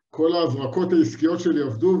 כל ההזרקות העסקיות שלי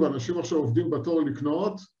עבדו, ואנשים עכשיו עובדים בתור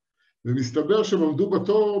לקנות, ומסתבר שהם עמדו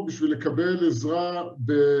בתור בשביל לקבל עזרה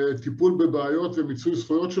בטיפול בבעיות ומיצוי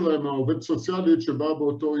זכויות שלהם מהעובד סוציאלית שבאה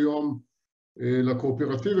באותו יום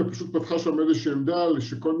לקואופרטיב, ופשוט פתחה שם איזושהי עמדה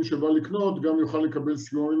שכל מי שבא לקנות גם יוכל לקבל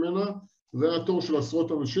סיוע ממנה. זה היה תור של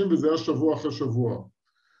עשרות אנשים וזה היה שבוע אחרי שבוע.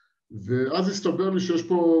 ואז הסתבר לי שיש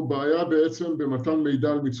פה בעיה בעצם במתן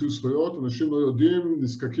מידע על מיצוי זכויות, אנשים לא יודעים,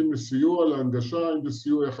 נזקקים לסיוע, להנגשה, אם זה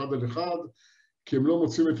סיוע 1 על 1, כי הם לא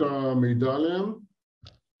מוצאים את המידע עליהם.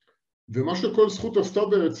 ומה שכל זכות עשתה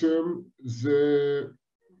בעצם זה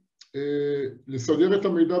לסדר את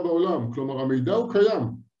המידע בעולם, כלומר המידע הוא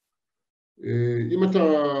קיים.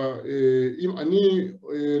 אם אני,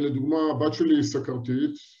 לדוגמה, הבת שלי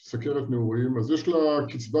סכרתית, סכרת נעורים, אז יש לה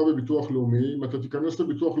קצבה בביטוח לאומי, אם אתה תיכנס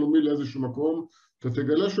לביטוח לאומי לאיזשהו מקום, אתה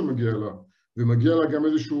תגלה שמגיע לה, ומגיע לה גם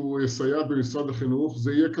איזשהו סייעת במשרד החינוך,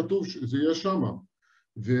 זה יהיה כתוב, זה יהיה שמה.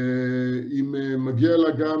 ואם מגיע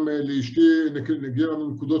לה גם לאשתי, נגיע לנו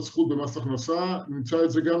נקודות זכות במס הכנסה, נמצא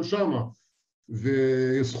את זה גם שמה.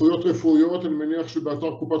 וזכויות רפואיות, אני מניח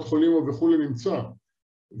שבאתר קופת חולים או וכולי נמצא.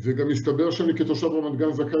 וגם מסתבר שאני כתושב רמת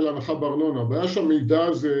גן זכאי להנחה בארנונה. הבעיה שהמידע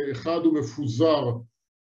הזה, אחד הוא מפוזר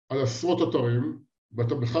על עשרות אתרים,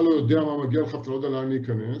 ואתה בכלל לא יודע מה מגיע לך, אתה לא יודע לאן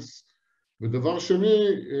להיכנס. ודבר שני,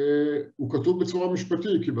 הוא כתוב בצורה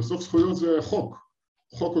משפטית, כי בסוף זכויות זה חוק.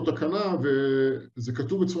 חוק או תקנה, וזה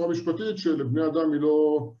כתוב בצורה משפטית שלבני אדם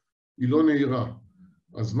היא לא נהירה.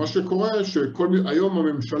 אז מה שקורה, שהיום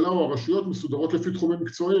הממשלה או הרשויות מסודרות לפי תחומים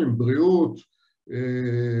מקצועיים, בריאות,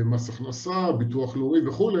 מס הכנסה, ביטוח לאומי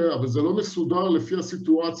וכו', אבל זה לא מסודר לפי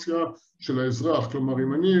הסיטואציה של האזרח. כלומר,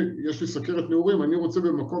 אם יש לי סכרת נעורים, אני רוצה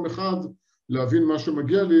במקום אחד להבין מה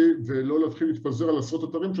שמגיע לי, ולא להתחיל להתפזר על עשרות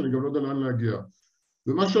אתרים שאני גם לא יודע לאן להגיע.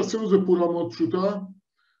 ומה שעשינו זה פעולה מאוד פשוטה,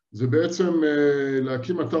 זה בעצם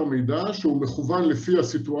להקים אתר מידע שהוא מכוון לפי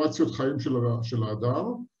הסיטואציות חיים של האדם.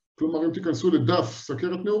 כלומר, אם תיכנסו לדף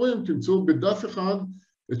סכרת נעורים, תמצאו בדף אחד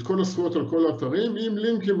את כל הזכויות על כל האתרים, עם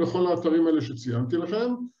לינקים לכל האתרים האלה שציינתי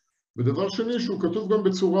לכם. ודבר שני, שהוא כתוב גם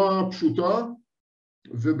בצורה פשוטה,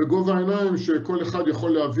 ובגובה העיניים שכל אחד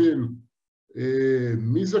יכול להבין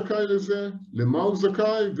מי זכאי לזה, למה הוא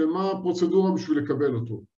זכאי, ומה הפרוצדורה בשביל לקבל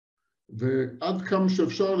אותו. ועד כמה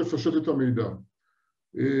שאפשר לפשט את המידע.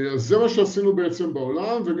 אז זה מה שעשינו בעצם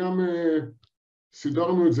בעולם, וגם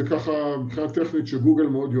סידרנו את זה ככה מבחינה טכנית שגוגל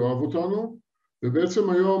מאוד יאהב אותנו, ובעצם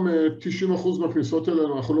היום 90% מהכניסות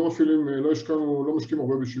אלינו, אנחנו לא מפעילים, לא משקיעים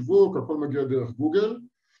הרבה בשיווק, הכל מגיע דרך גוגל,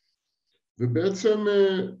 ובעצם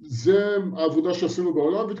זה העבודה שעשינו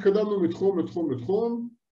בעולם, והתקדמנו מתחום לתחום לתחום.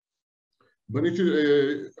 בניתי,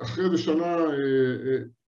 אחרי איזה שנה,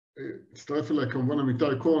 הצטרף אליי כמובן אמיתי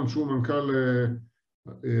קורן, שהוא מנכ"ל,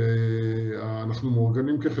 אנחנו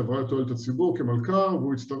מאורגנים כחברה לתועלת הציבור, כמלכ"ר,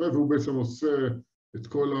 והוא הצטרף והוא בעצם עושה את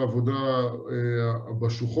כל העבודה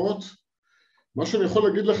בשוחות. מה שאני יכול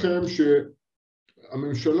להגיד לכם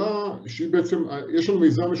שהממשלה, שהיא בעצם, יש לנו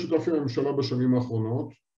מיזם משותף עם הממשלה בשנים האחרונות,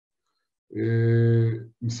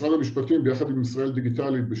 משרד המשפטים ביחד עם ישראל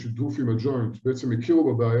דיגיטלית בשיתוף עם הג'וינט בעצם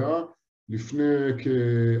הכירו בבעיה, לפני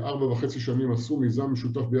כ4.5 שנים עשו מיזם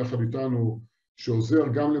משותף ביחד איתנו שעוזר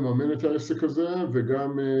גם לממן את העסק הזה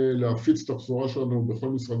וגם להפיץ את הבשורה שלנו בכל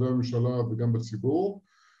משרדי הממשלה וגם בציבור,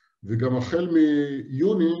 וגם החל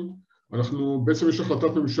מיוני אנחנו בעצם יש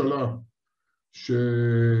החלטת ממשלה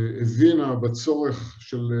שהבינה בצורך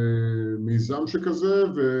של מיזם שכזה,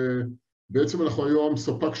 ובעצם אנחנו היום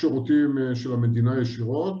ספק שירותים של המדינה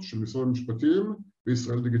ישירות, של משרד המשפטים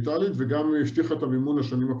בישראל דיגיטלית, וגם הבטיחה את המימון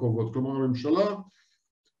לשנים הקרובות. כלומר, הממשלה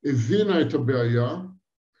הבינה את הבעיה,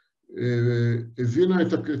 הבינה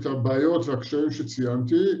את הבעיות והקשיים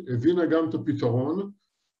שציינתי, הבינה גם את הפתרון.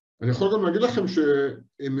 אני יכול גם להגיד לכם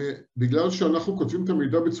שבגלל שאנחנו כותבים את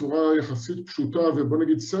המידע בצורה יחסית פשוטה, ובוא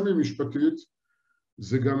נגיד סמי משפטית,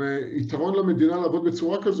 זה גם יתרון למדינה לעבוד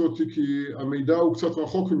בצורה כזאת, כי המידע הוא קצת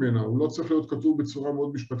רחוק ממנה, הוא לא צריך להיות כתוב בצורה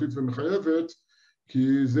מאוד משפטית ומחייבת,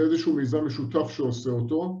 כי זה איזשהו מיזם משותף שעושה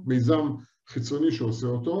אותו, מיזם חיצוני שעושה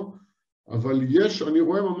אותו, אבל אני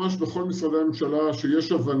רואה ממש בכל משרדי הממשלה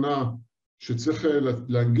שיש הבנה שצריך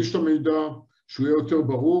להנגיש את המידע, שהוא יהיה יותר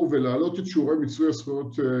ברור ולהעלות את שיעורי מיצוי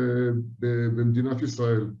הזכויות במדינת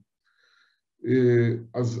ישראל.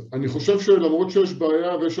 אז אני חושב שלמרות שיש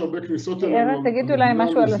בעיה ויש הרבה כניסות אלינו, תגידו להם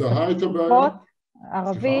משהו על השפות,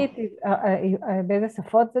 ערבית, באיזה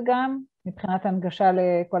שפות זה גם, מבחינת הנגשה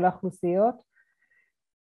לכל האוכלוסיות.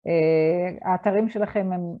 האתרים שלכם,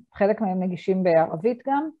 חלק מהם נגישים בערבית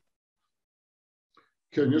גם?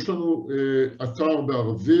 כן, יש לנו אתר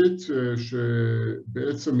בערבית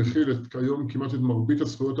שבעצם מכיל כיום כמעט את מרבית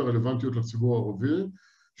הזכויות הרלוונטיות לציבור הערבי,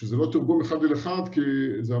 שזה לא תרגום אחד אל אחד, כי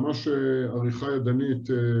זה ממש עריכה ידנית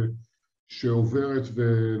שעוברת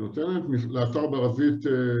ונותנת. לאתר בערבית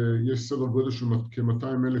יש סדר גודל של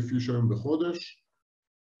כ-200,000 איש היום בחודש,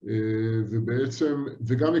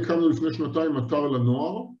 וגם הקמנו לפני שנתיים אתר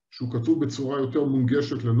לנוער, שהוא כתוב בצורה יותר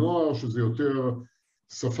מונגשת לנוער, שזה יותר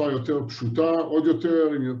שפה יותר פשוטה, עוד יותר,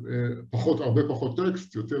 הרבה פחות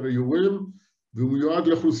טקסט, יותר איורים, והוא מיועד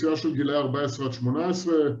לאוכלוסייה של גילאי 14 עד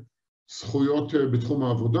 18, זכויות בתחום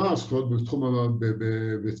העבודה, זכויות בתחום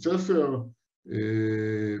בבית ספר,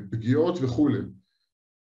 פגיעות וכו'.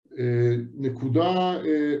 נקודה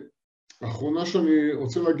אחרונה שאני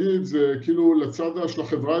רוצה להגיד זה כאילו לצד של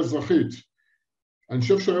החברה האזרחית. אני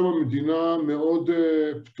חושב שהיום המדינה מאוד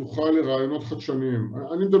פתוחה לרעיונות חדשניים.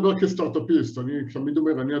 אני מדבר כסטארט-אפיסט, אני תמיד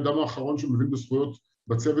אומר, אני האדם האחרון שמבין בזכויות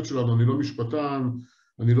בצוות שלנו, אני לא משפטן,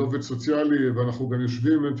 אני לא עובד סוציאלי, ואנחנו גם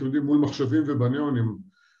יושבים, אתם יודעים, מול מחשבים ובניונים.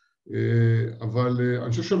 אבל אני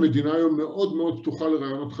חושב שהמדינה היום מאוד מאוד פתוחה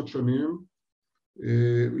לרעיונות חדשניים,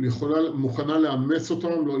 מוכנה לאמץ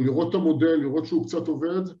אותם, לראות את המודל, לראות שהוא קצת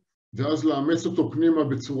עובד, ואז לאמץ אותו פנימה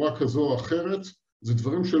בצורה כזו או אחרת. זה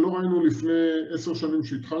דברים שלא ראינו לפני 10 שנים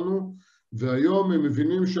שהתחלנו, והיום הם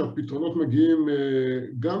מבינים שהפתרונות מגיעים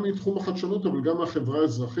גם מתחום החדשנות, אבל גם מהחברה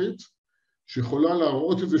האזרחית, שיכולה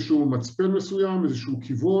להראות איזשהו מצפן מסוים, איזשהו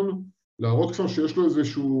כיוון, להראות כבר שיש לו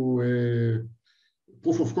איזשהו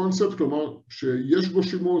proof of concept, כלומר שיש בו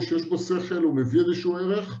שימוש, יש בו שכל, הוא מביא איזשהו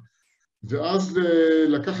ערך, ואז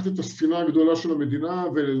לקחת את הספינה הגדולה של המדינה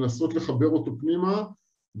ולנסות לחבר אותו פנימה,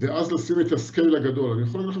 ואז לשים את הסקייל הגדול. אני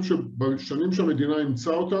יכול להגיד לכם שבשנים שהמדינה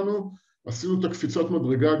אימצה אותנו, עשינו את הקפיצת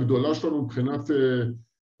מדרגה הגדולה שלנו מבחינת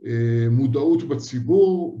מודעות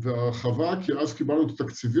בציבור והרחבה, כי אז קיבלנו את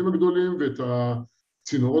התקציבים הגדולים ואת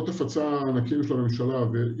הצינורות הפצה הענקים של הממשלה,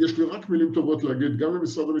 ויש לי רק מילים טובות להגיד, גם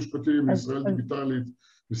למשרד המשפטים, לישראל דיגיטלית,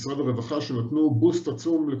 משרד הרווחה, שנתנו בוסט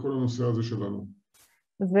עצום לכל הנושא הזה שלנו.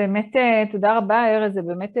 אז באמת, תודה רבה, ארז, זה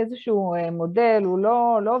באמת איזשהו מודל, הוא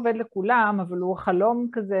לא עובד לכולם, אבל הוא חלום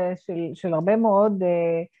כזה של הרבה מאוד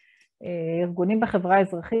ארגונים בחברה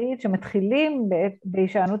האזרחית, שמתחילים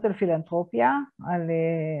בהישענות על פילנתרופיה, על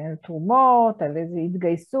תרומות, על איזו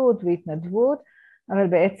התגייסות והתנדבות, אבל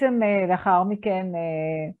בעצם לאחר מכן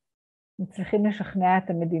מצליחים לשכנע את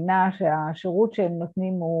המדינה שהשירות שהם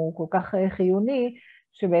נותנים הוא כל כך חיוני,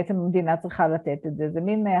 שבעצם המדינה צריכה לתת את זה. זה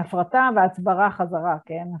מין הפרטה והצברה חזרה,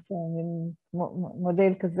 כן? מין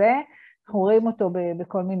מודל כזה. אנחנו רואים אותו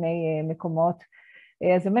בכל מיני מקומות.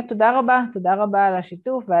 אז באמת תודה רבה על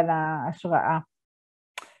השיתוף ועל ההשראה.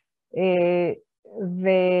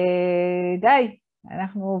 וגיא,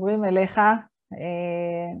 אנחנו עוברים אליך.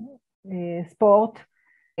 ספורט.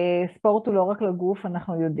 ספורט הוא לא רק לגוף,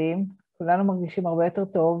 אנחנו יודעים. כולנו מרגישים הרבה יותר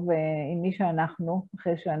טוב עם מי שאנחנו,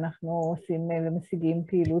 אחרי שאנחנו עושים ומשיגים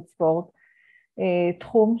פעילות ספורט.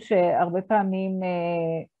 תחום שהרבה פעמים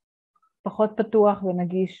פחות פתוח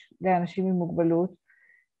ונגיש לאנשים עם מוגבלות.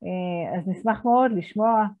 אז נשמח מאוד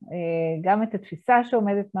לשמוע גם את התפיסה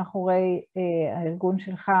שעומדת מאחורי הארגון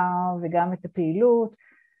שלך וגם את הפעילות,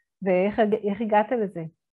 ואיך הגעת לזה?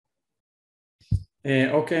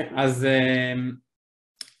 אוקיי, אז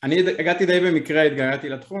אני הגעתי די במקרה, התגלגלתי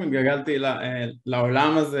לתחום, התגלגלתי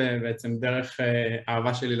לעולם הזה בעצם דרך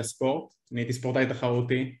אהבה שלי לספורט. אני הייתי ספורטאי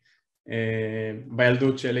תחרותי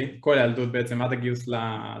בילדות שלי, כל הילדות בעצם עד הגיוס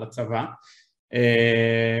לצבא,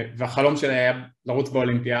 והחלום שלי היה לרוץ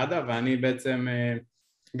באולימפיאדה, ואני בעצם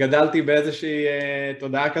גדלתי באיזושהי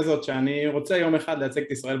תודעה כזאת שאני רוצה יום אחד לייצג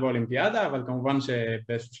את ישראל באולימפיאדה, אבל כמובן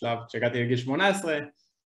שבאיזשהו שלב כשהגעתי לגיל 18,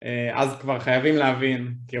 אז כבר חייבים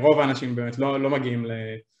להבין, כי רוב האנשים באמת לא מגיעים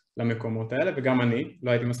למקומות האלה, וגם אני,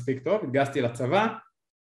 לא הייתי מספיק טוב, התגייסתי לצבא,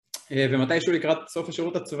 ומתישהו לקראת סוף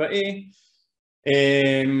השירות הצבאי,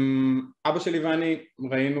 אבא שלי ואני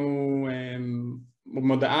ראינו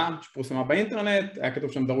מודעה שפורסמה באינטרנט, היה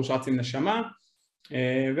כתוב שם דרוש רץ עם נשמה,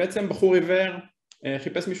 בעצם בחור עיוור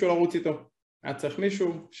חיפש מישהו לרוץ איתו, היה צריך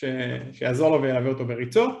מישהו שיעזור לו וילווה אותו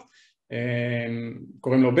בריצות,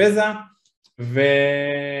 קוראים לו בזה,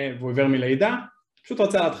 והוא עיוור מלידה, פשוט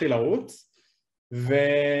רצה להתחיל לרוץ,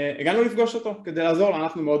 והגענו לפגוש אותו כדי לעזור לו.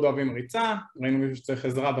 אנחנו מאוד אוהבים ריצה, ראינו מישהו שצריך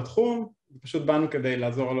עזרה בתחום, ופשוט באנו כדי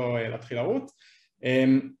לעזור לו להתחיל לרוץ.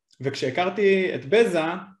 וכשהכרתי את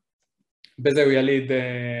בזה הוא יליד,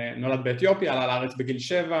 נולד באתיופיה, עלה לארץ בגיל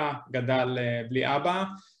 7, גדל בלי אבא.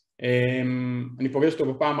 אני פוגש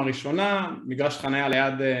אותו בפעם הראשונה, מגרש חניה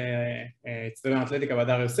ליד אצטדיון אתלטיקה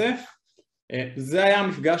בהדר יוסף. זה היה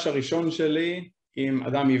המפגש הראשון שלי עם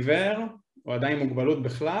אדם עיוור, או אדם עם מוגבלות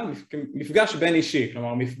בכלל, מפגש בין אישי,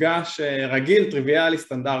 כלומר מפגש רגיל, טריוויאלי,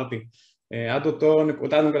 סטנדרטי. עד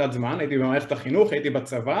אותה נקודת זמן, הייתי במערכת החינוך, הייתי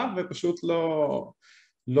בצבא, ופשוט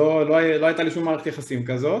לא הייתה לי שום מערכת יחסים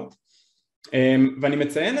כזאת. ואני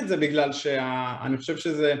מציין את זה בגלל שאני חושב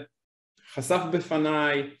שזה חשף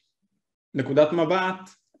בפניי נקודת מבט,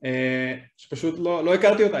 שפשוט לא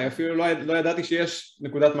הכרתי אותה, אפילו לא ידעתי שיש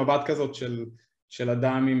נקודת מבט כזאת של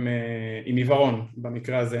אדם עם עיוורון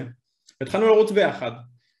במקרה הזה. והתחלנו לרוץ ביחד,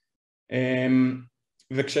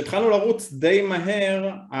 וכשהתחלנו לרוץ די מהר,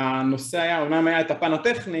 הנושא היה, אומנם היה את הפן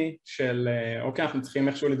הטכני של אוקיי, אנחנו צריכים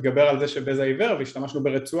איכשהו להתגבר על זה שבזה עיוור, והשתמשנו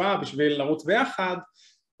ברצועה בשביל לרוץ ביחד,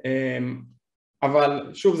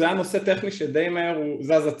 אבל שוב, זה היה נושא טכני שדי מהר הוא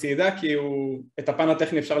זז הצידה, כי את הפן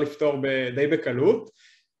הטכני אפשר לפתור די בקלות,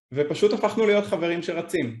 ופשוט הפכנו להיות חברים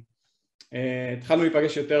שרצים. התחלנו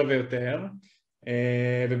להיפגש יותר ויותר,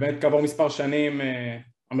 ובאמת כעבור מספר שנים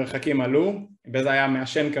המרחקים עלו, בזה היה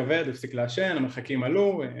מעשן כבד, הפסיק לעשן, המרחקים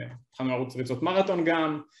עלו, התחלנו לרוץ ריצות מרתון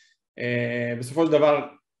גם, בסופו של דבר,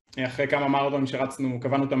 אחרי כמה מרתונים שרצנו,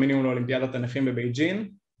 קבענו את המינימום לאולימפיאדת הנכים בבייג'ין,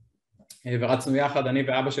 ורצנו יחד, אני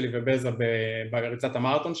ואבא שלי ובזה בריצת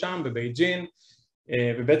המרתון שם, בבייג'ין,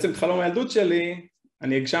 ובעצם את חלום הילדות שלי,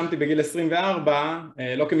 אני הגשמתי בגיל 24,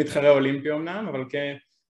 לא כמתחרה אולימפי אמנם, אבל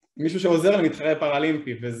כמישהו שעוזר למתחרה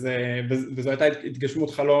פראלימפי, וזו הייתה התגשמות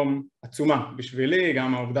חלום עצומה בשבילי,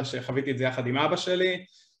 גם העובדה שחוויתי את זה יחד עם אבא שלי,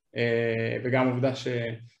 וגם העובדה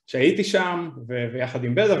שהייתי שם, ויחד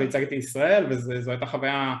עם בזה, והצגתי ישראל, וזו הייתה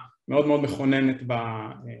חוויה מאוד מאוד מכוננת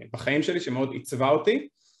בחיים שלי, שמאוד עיצבה אותי.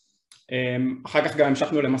 אחר כך גם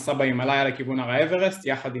המשכנו למסע בהימאליה לכיוון הר האברסט,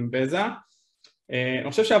 יחד עם בזה. אני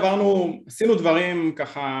חושב עשינו דברים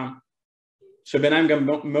ככה, שבעיניים גם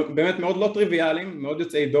באמת מאוד לא טריוויאליים, מאוד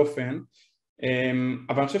יוצאי דופן,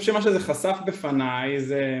 אבל אני חושב שמה שזה חשף בפניי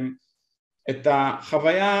זה את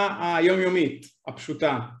החוויה היומיומית,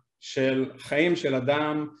 הפשוטה, של חיים של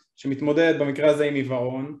אדם שמתמודד במקרה הזה עם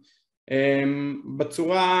עיוורון,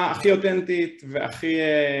 בצורה הכי אותנטית והכי,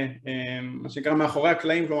 מה שנקרא מאחורי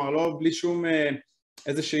הקלעים, כלומר לא בלי שום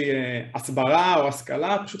איזושהי הסברה או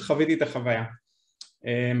השכלה, פשוט חוויתי את החוויה.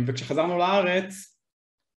 וכשחזרנו לארץ,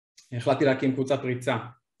 החלטתי להקים קבוצת ריצה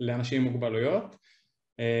לאנשים עם מוגבלויות,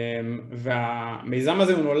 והמיזם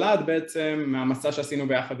הזה הוא נולד בעצם מהמסע שעשינו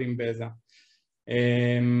ביחד עם בזה.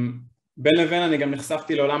 בין לבין אני גם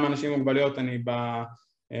נחשפתי לעולם האנשים עם מוגבלויות, אני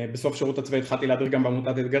בסוף שירות הצבאי התחלתי להדריך גם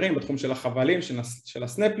בעמותת אתגרים, בתחום של החבלים, של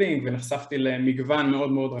הסנפלינג, ונחשפתי למגוון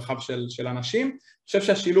מאוד מאוד רחב של אנשים. אני חושב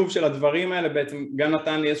שהשילוב של הדברים האלה בעצם גם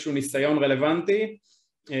נתן לי איזשהו ניסיון רלוונטי,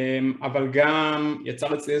 אבל גם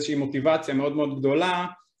יצר אצלי איזושהי מוטיבציה מאוד מאוד גדולה,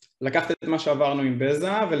 לקחת את מה שעברנו עם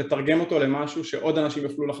בזה ולתרגם אותו למשהו שעוד אנשים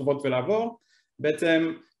יוכלו לחוות ולעבור,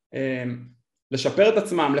 בעצם לשפר את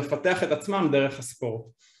עצמם, לפתח את עצמם דרך הספורט.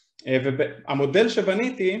 והמודל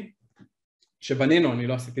שבנינו, אני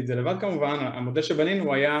לא עשיתי את זה לבד כמובן, המודל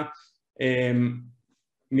שבנינו היה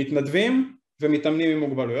מתנדבים ומתאמנים עם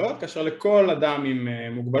מוגבלויות, כאשר לכל אדם עם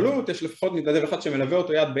מוגבלות יש לפחות מתנדב אחד שמלווה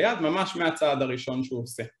אותו יד ביד, ממש מהצעד הראשון שהוא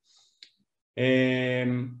עושה.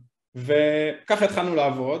 וככה התחלנו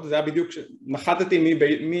לעבוד, זה היה בדיוק כשנחתתי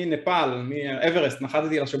מנפאל, מאברסט,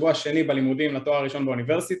 נחתתי לשבוע השני בלימודים לתואר הראשון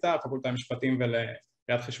באוניברסיטה, פקולטה למשפטים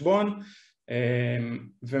ולראיית חשבון,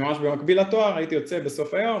 וממש במקביל לתואר הייתי יוצא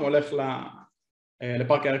בסוף היום, הולך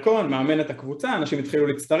לפארק הירקון, מאמן את הקבוצה, אנשים התחילו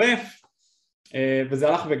להצטרף, וזה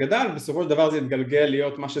הלך וגדל, בסופו של דבר זה התגלגל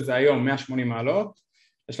להיות מה שזה היום, 180 מעלות,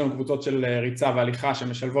 יש לנו קבוצות של ריצה והליכה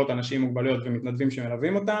שמשלבות אנשים עם מוגבלויות ומתנדבים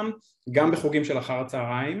שמלווים אותם, גם בחוגים של אחר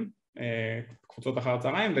הצהריים, קבוצות אחר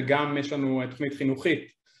הצהריים, וגם יש לנו תוכנית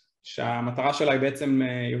חינוכית, שהמטרה שלה היא בעצם,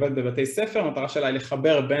 היא עובדת בבתי ספר, המטרה שלה היא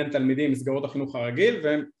לחבר בין תלמידים מסגרות החינוך הרגיל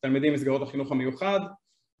ותלמידים מסגרות החינוך המיוחד,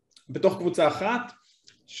 בתוך קבוצה אחת.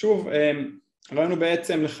 שוב, ראינו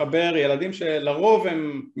בעצם לחבר ילדים שלרוב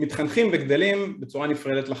הם מתחנכים וגדלים בצורה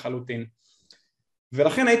נפרדת לחלוטין.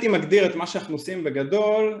 ולכן הייתי מגדיר את מה שאנחנו עושים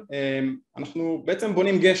בגדול, אנחנו בעצם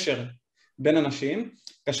בונים גשר בין אנשים,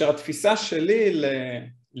 כאשר התפיסה שלי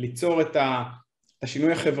ליצור את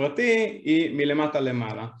השינוי החברתי היא מלמטה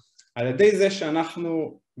למעלה. על ידי זה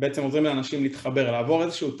שאנחנו בעצם עוזרים לאנשים להתחבר, לעבור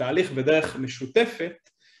איזשהו תהליך בדרך משותפת,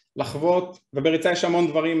 לחוות, ובריצה יש המון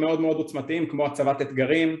דברים מאוד מאוד עוצמתיים, כמו הצבת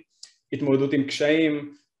אתגרים, התמודדות עם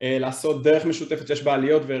קשיים, לעשות דרך משותפת שיש בה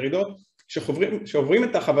עליות וירידות, כשעוברים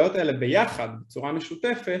את החוויות האלה ביחד, בצורה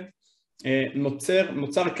משותפת,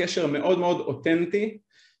 נוצר קשר מאוד מאוד אותנטי,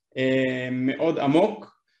 מאוד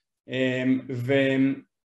עמוק,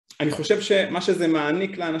 ואני חושב שמה שזה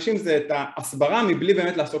מעניק לאנשים זה את ההסברה מבלי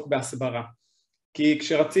באמת לעסוק בהסברה. כי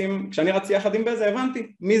כשאני רצתי יחד עם בזה,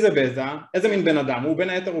 הבנתי מי זה בזה, איזה מין בן אדם, הוא בין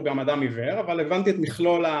היתר הוא גם אדם עיוור, אבל הבנתי את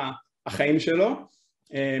מכלול החיים שלו,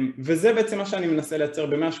 וזה בעצם מה שאני מנסה לייצר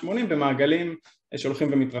ב-180 במעגלים שהולכים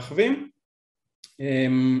ומתרחבים,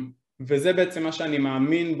 וזה בעצם מה שאני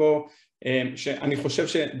מאמין בו, שאני חושב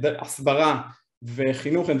שהסברה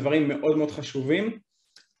וחינוך הם דברים מאוד מאוד חשובים.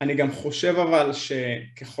 אני גם חושב אבל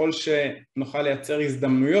שככל שנוכל לייצר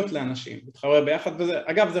הזדמנויות לאנשים, להתחבר ביחד, וזה,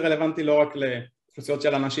 אגב זה רלוונטי לא רק לאוכלוסיות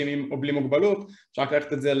של אנשים עם או בלי מוגבלות, אפשר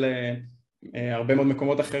לקחת את זה להרבה מאוד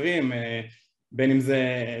מקומות אחרים, בין אם זה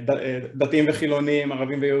דתיים וחילונים,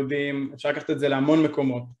 ערבים ויהודים, אפשר לקחת את זה להמון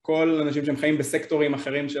מקומות, כל אנשים שהם חיים בסקטורים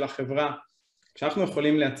אחרים של החברה, כשאנחנו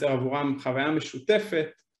יכולים לייצר עבורם חוויה משותפת,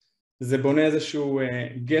 זה בונה איזשהו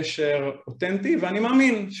גשר אותנטי, ואני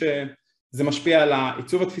מאמין שזה משפיע על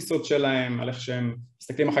עיצוב התפיסות שלהם, על איך שהם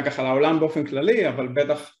מסתכלים אחר כך על העולם באופן כללי, אבל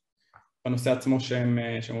בטח בנושא עצמו שהם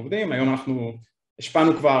עובדים. היום אנחנו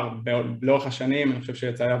השפענו כבר לאורך השנים, אני חושב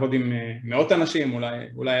שיצא לעבוד עם מאות אנשים,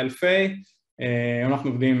 אולי אלפי, אנחנו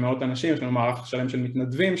עובדים עם מאות אנשים, יש לנו מערך שלם של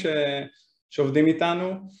מתנדבים שעובדים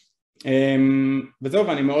איתנו, וזהו,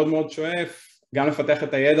 ואני מאוד מאוד שואף גם לפתח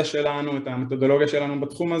את הידע שלנו, את המתודולוגיה שלנו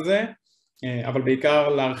בתחום הזה, אבל בעיקר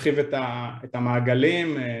להרחיב את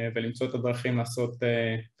המעגלים ולמצוא את הדרכים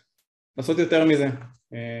לעשות יותר מזה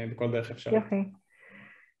בכל דרך אפשר. יופי.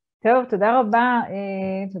 טוב, תודה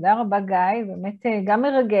רבה גיא, באמת גם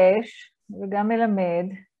מרגש וגם מלמד.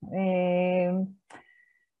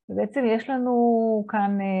 ובעצם יש לנו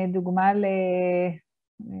כאן דוגמה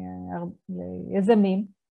ליזמים,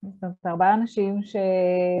 זאת אומרת 4 אנשים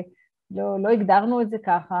שלא הגדרנו את זה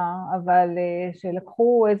ככה, אבל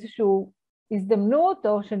שלקחו איזושהי הזדמנות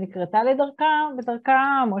או שנקרתה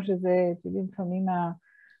בדרכם, או שזה לפעמים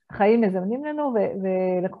החיים מזמנים לנו,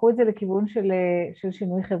 ולקחו את זה לכיוון של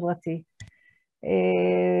שינוי חברתי.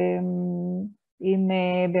 עם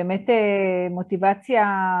באמת מוטיבציה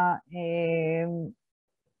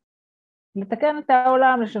לתקן את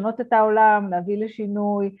העולם, לשנות את העולם, להביא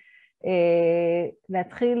לשינוי,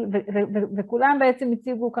 להתחיל, וכולם בעצם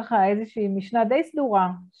הציגו ככה איזושהי משנה די סדורה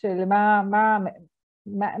של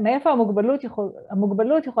מאיפה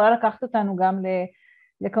המוגבלות יכולה לקחת אותנו גם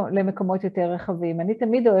למקומות יותר רחבים. אני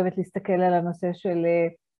תמיד אוהבת להסתכל על הנושא של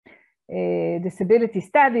disability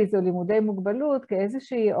studies או לימודי מוגבלות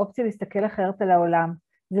כאיזושהי אופציה להסתכל אחרת על העולם.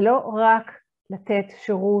 זה לא רק לתת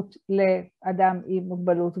שירות לאדם עם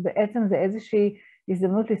מוגבלות, בעצם זה איזושהי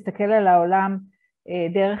הזדמנות להסתכל על העולם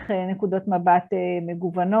דרך נקודות מבט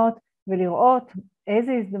מגוונות, ולראות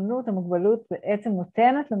איזה הזדמנות המוגבלות בעצם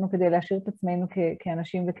נותנת לנו כדי להשאיר את עצמנו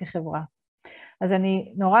כאנשים וכחברה. אז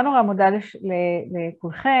אני נורא מודה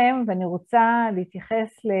לכולכם, ואני רוצה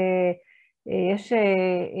להתייחס יש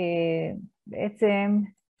בעצם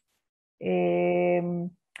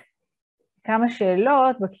כמה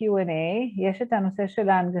שאלות ב-Q&A. יש את הנושא של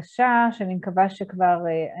ההנגשה, שאני מקווה שכבר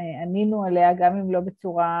ענינו עליה, גם אם לא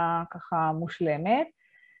בצורה ככה מושלמת.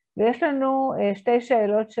 ויש לנו שתי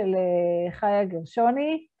שאלות של חיה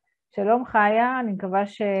גרשוני. שלום חיה, אני מקווה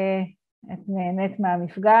שאת נהנית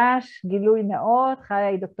מהמפגש. גילוי נאות, חיה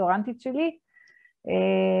היא דוקטורנטית שלי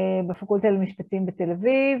בפקולטה למשפטים בתל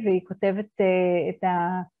אביב, והיא כותבת את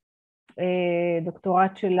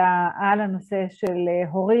הדוקטורט שלה על הנושא של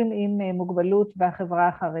הורים עם מוגבלות בחברה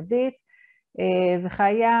החרדית,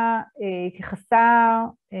 וחיה התייחסה,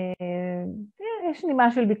 יש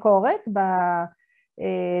נימה של ביקורת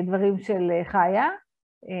בדברים של חיה,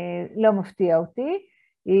 לא מפתיע אותי.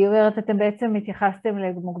 היא אומרת, אתם בעצם התייחסתם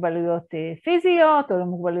למוגבלויות פיזיות או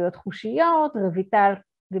למוגבלויות חושיות, רויטל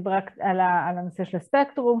דיברה על הנושא של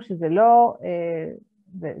הספקטרום, שזה לא,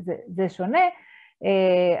 זה שונה,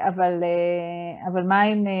 אבל מה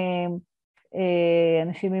עם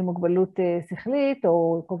אנשים עם מוגבלות שכלית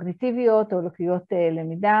או קוגניטיביות או לקויות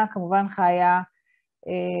למידה? כמובן חיה,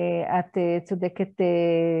 את צודקת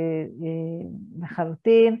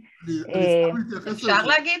לחלוטין. אפשר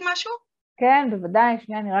להגיד משהו? כן, בוודאי,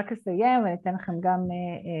 שנייה, אני רק אסיים ואני אתן לכם גם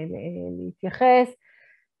להתייחס.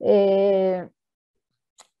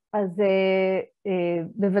 אז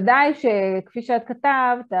בוודאי שכפי שאת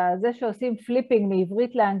כתבת, זה שעושים פליפינג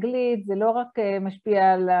מעברית לאנגלית, זה לא רק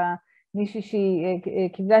משפיע על מישהי שהיא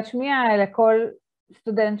כבדת שמיעה, אלא כל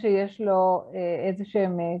סטודנט שיש לו איזה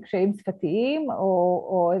שהם קשיים שפתיים,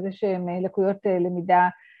 או איזה שהם לקויות למידה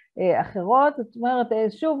אחרות. זאת אומרת,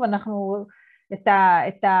 שוב, אנחנו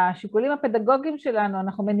את השיקולים הפדגוגיים שלנו,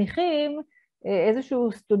 אנחנו מניחים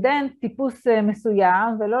איזשהו סטודנט טיפוס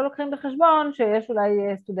מסוים, ולא לוקחים בחשבון שיש אולי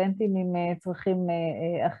סטודנטים עם צרכים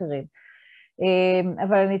אחרים.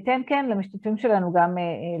 אבל אני אתן כן למשתתפים שלנו גם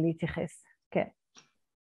להתייחס. כן.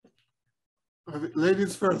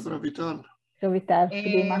 Ladies first, רויטל. רויטל,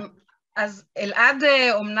 קדימה. אז אלעד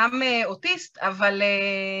אומנם אוטיסט, אבל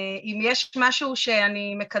אם יש משהו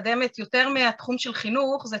שאני מקדמת יותר מהתחום של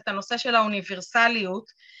חינוך, זה את הנושא של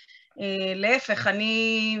האוניברסליות. להפך,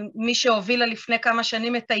 אני מי שהובילה לפני כמה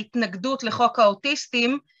שנים את ההתנגדות לחוק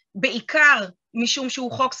האוטיסטים, בעיקר משום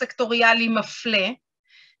שהוא חוק סקטוריאלי מפלה.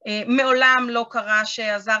 מעולם לא קרה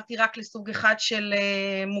שעזרתי רק לסוג אחד של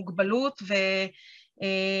מוגבלות,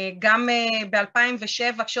 וגם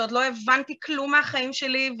ב-2007, כשעוד לא הבנתי כלום מהחיים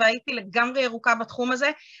שלי והייתי לגמרי ירוקה בתחום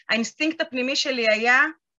הזה, האינסטינקט הפנימי שלי היה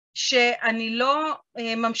שאני לא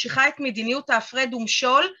ממשיכה את מדיניות ההפרד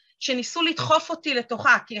ומשול, שניסו לדחוף אותי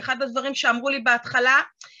לתוכה, כי אחד הדברים שאמרו לי בהתחלה,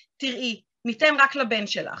 תראי, ניתן רק לבן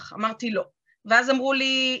שלך, אמרתי לא. ואז אמרו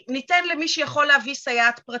לי, ניתן למי שיכול להביא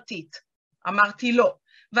סייעת פרטית, אמרתי לא.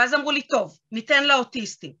 ואז אמרו לי, טוב, ניתן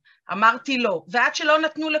לאוטיסטים, אמרתי לא. ועד שלא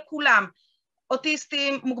נתנו לכולם,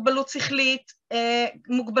 אוטיסטים, מוגבלות שכלית,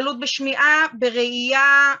 מוגבלות בשמיעה,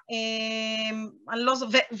 בראייה,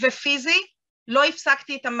 ופיזי, לא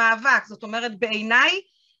הפסקתי את המאבק. זאת אומרת, בעיניי,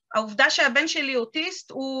 העובדה שהבן שלי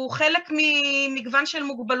אוטיסט הוא חלק ממגוון של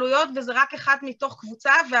מוגבלויות, וזה רק אחד מתוך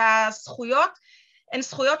קבוצה, והזכויות הן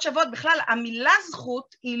זכויות שוות. בכלל, המילה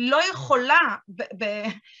זכות היא לא יכולה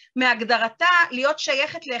מהגדרתה להיות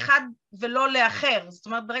שייכת לאחד ולא לאחר. זאת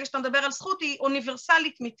אומרת, ברגע שאתה מדבר על זכות, היא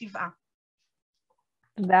אוניברסלית מטבעה.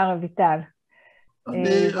 תודה רויטל.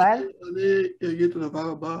 אני אגיד את הדבר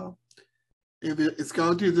הבא,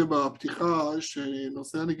 והזכרתי את זה בפתיחה,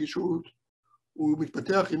 שנושא הנגישות הוא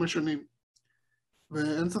מתפתח עם השנים,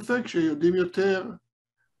 ואין ספק שיודעים יותר,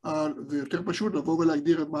 ויותר פשוט לבוא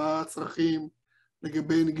ולהגדיר מה הצרכים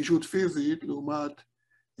לגבי נגישות פיזית, לעומת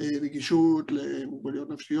נגישות למוגבלויות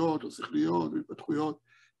נפשיות או שכליות והתפתחויות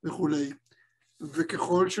וכו'.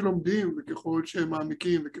 וככל שלומדים וככל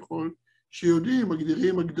שמעמיקים וככל שיודעים,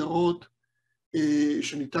 מגדירים הגדרות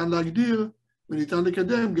שניתן להגדיר וניתן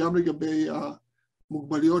לקדם גם לגבי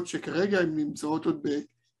המוגבלויות שכרגע הן נמצאות עוד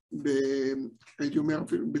הייתי אומר,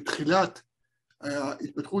 בתחילת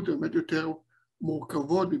ההתפתחות באמת יותר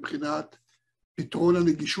מורכבות מבחינת פתרון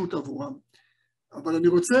הנגישות עבורם. אבל אני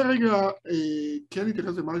רוצה רגע כן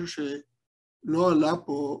להתייחס למשהו שלא עלה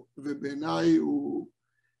פה, ובעיניי הוא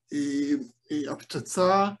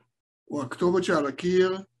הפצצה או הכתובת שעל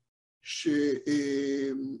הקיר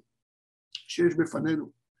שיש בפנינו.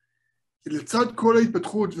 לצד כל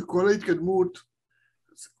ההתפתחות וכל ההתקדמות,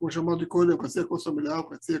 כמו שאמרתי קודם, חצי הכוס המלאה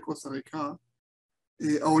וחצי הכוס הריקה,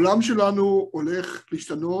 העולם שלנו הולך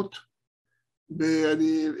להשתנות,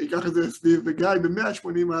 אני אקח את זה סביב וגיא,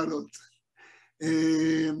 ב-180 מעלות.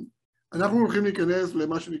 אנחנו הולכים להיכנס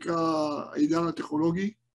למה שנקרא העידן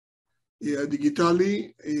הטכנולוגי,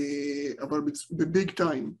 הדיגיטלי, אבל בביג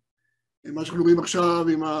טיים. מה שאנחנו רואים עכשיו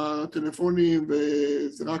עם הטלפונים,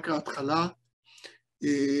 וזה רק ההתחלה,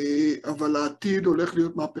 אבל העתיד הולך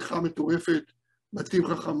להיות מהפכה מטורפת, בתים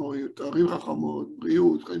חכמות, ערים חכמות,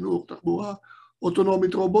 בריאות, חינוך, תחבורה,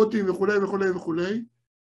 אוטונומית, רובוטים וכו' וכו' וכו'.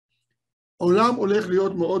 העולם הולך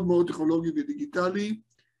להיות מאוד מאוד טכנולוגי ודיגיטלי,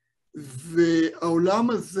 והעולם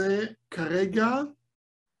הזה כרגע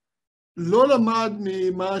לא למד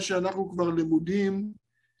ממה שאנחנו כבר למודים,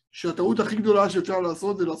 שהטעות הכי גדולה שאפשר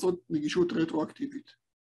לעשות זה לעשות נגישות רטרואקטיבית.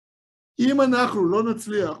 אם אנחנו לא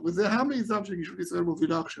נצליח, וזה המיזם שנגישות ישראל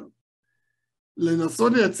מובילה עכשיו,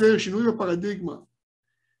 לנסות לייצר שינוי בפרדיגמה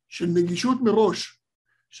של נגישות מראש,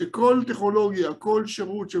 שכל טכנולוגיה, כל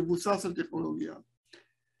שירות שמבוסס על טכנולוגיה,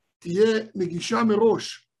 תהיה נגישה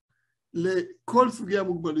מראש לכל סוגי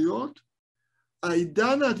המוגבלויות,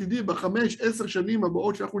 העידן העתידי ב5-10 שנים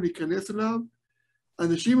הבאות שאנחנו ניכנס אליו,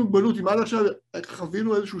 אנשים עם מוגבלות, אם עד עכשיו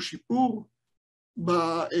חווינו איזשהו שיפור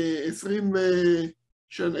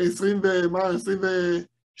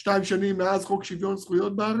ב-22 שנים מאז חוק שוויון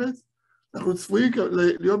זכויות בארץ, אנחנו צפויים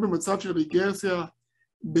להיות במצב של רגרסיה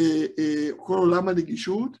בכל עולם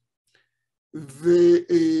הנגישות,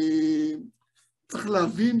 וצריך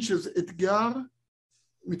להבין שזה אתגר,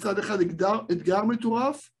 מצד אחד אתגר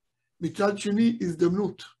מטורף, מצד שני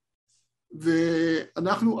הזדמנות.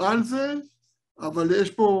 ואנחנו על זה, אבל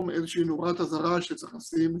יש פה איזושהי נורת אזהרה שצריך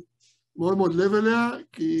לשים מאוד מאוד לב אליה,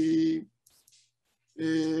 כי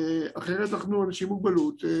אחרת אנחנו אנשים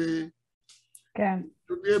מוגבלות. כן.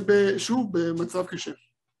 שוב, במצב קשה.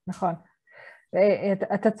 נכון.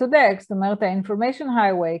 אתה צודק, זאת אומרת, ה-information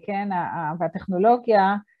highway, כן,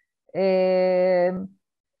 והטכנולוגיה,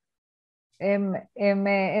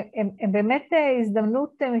 הם באמת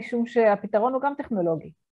הזדמנות משום שהפתרון הוא גם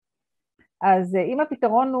טכנולוגי. אז אם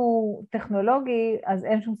הפתרון הוא טכנולוגי, אז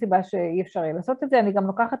אין שום סיבה שאי אפשר יהיה לעשות את זה. אני גם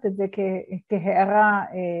לוקחת את זה כהערה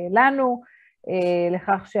לנו,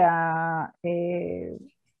 לכך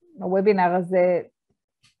שהוובינר הזה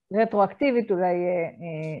רטרואקטיבית אולי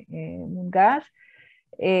מונגש.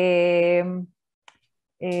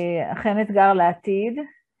 אכן אתגר לעתיד.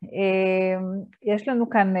 יש לנו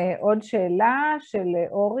כאן עוד שאלה של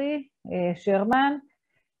אורי שרמן.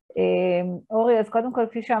 אורי, אז קודם כל,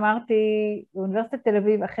 כפי שאמרתי, באוניברסיטת תל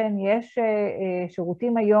אביב אכן יש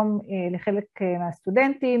שירותים היום לחלק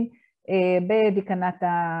מהסטודנטים בדיקנת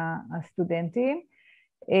הסטודנטים.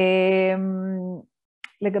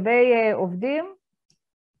 לגבי עובדים,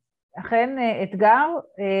 אכן אתגר,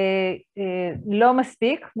 לא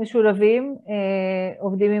מספיק משולבים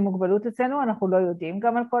עובדים עם מוגבלות אצלנו, אנחנו לא יודעים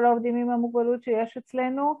גם על כל העובדים עם המוגבלות שיש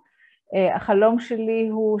אצלנו. החלום שלי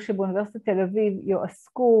הוא שבאוניברסיטת תל אביב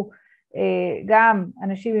יועסקו גם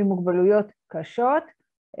אנשים עם מוגבלויות קשות,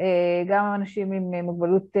 גם אנשים עם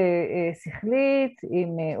מוגבלות שכלית,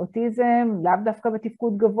 עם אוטיזם, לאו דווקא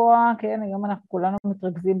בתפקוד גבוה, כן, היום אנחנו כולנו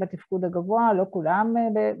מתרכזים בתפקוד הגבוה, לא כולם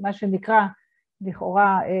במה שנקרא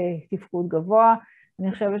לכאורה תפקוד גבוה.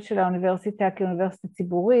 אני חושבת שלאוניברסיטה כאוניברסיטה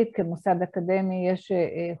ציבורית, כמוסד אקדמי, יש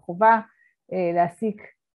חובה להעסיק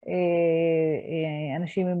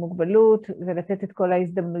אנשים עם מוגבלות ולתת את כל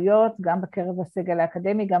ההזדמנויות, גם בקרב הסגל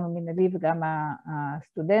האקדמי, גם המנהלי וגם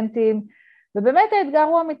הסטודנטים. ובאמת האתגר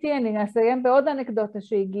הוא אמיתי. אני אסיים בעוד אנקדוטה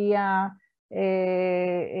שהגיעה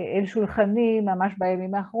אל שולחני ממש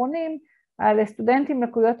בימים האחרונים, על סטודנטים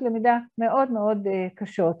לקויות למידה מאוד מאוד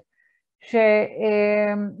קשות,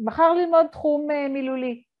 שבחר ללמוד תחום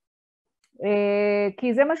מילולי,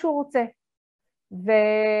 כי זה מה שהוא רוצה.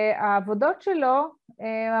 והעבודות שלו,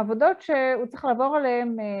 העבודות שהוא צריך לעבור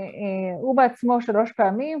עליהן, הוא בעצמו 3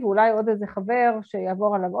 פעמים, ואולי עוד איזה חבר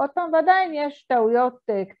שיעבור עליו עוד פעם, ועדיין יש טעויות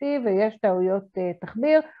כתיב ויש טעויות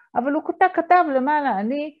תחביר, אבל הוא כתב למעלה,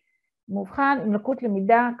 אני מובחן עם לקות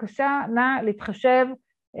למידה קשה, נא להתחשב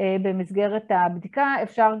במסגרת הבדיקה,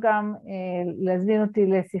 אפשר גם להזמין אותי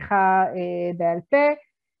לשיחה בעל פה,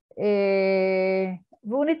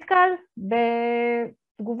 והוא נתקל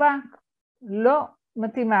בתגובה לא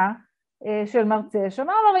מתאימה של מרצה,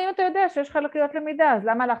 שאומר לו, אם אתה יודע שיש לך לקויות למידה, אז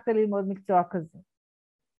למה הלכת ללמוד מקצוע כזה?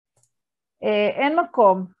 אין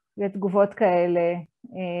מקום לתגובות כאלה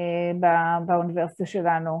באוניברסיטה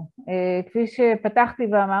שלנו. כפי שפתחתי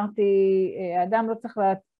ואמרתי, האדם לא צריך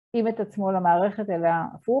להתאים את עצמו למערכת, אלא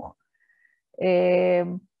הפוך.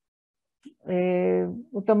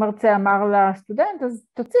 אותו מרצה אמר לסטודנט, אז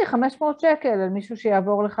תוציא 500 שקל על מישהו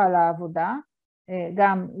שיעבור לך לעבודה,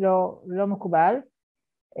 גם לא מקובל.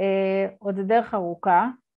 עוד דרך ארוכה.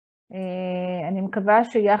 אני מקווה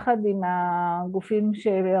שיחד עם הגופים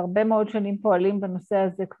שהרבה מאוד שנים פועלים בנושא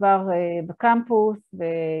הזה כבר בקמפוס,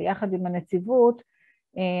 ויחד עם הנציבות,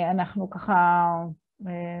 אנחנו ככה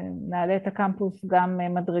נעלה את הקמפוס גם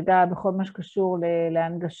מדרגה בכל מה שקשור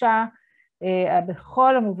להנגשה,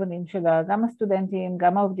 בכל המובנים שלה, גם הסטודנטים,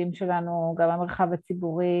 גם העובדים שלנו, גם המרחב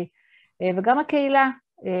הציבורי, וגם הקהילה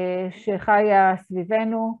שחיה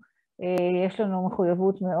סביבנו. יש לנו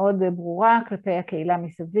מחויבות מאוד ברורה כלפי הקהילה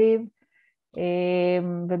מסביב,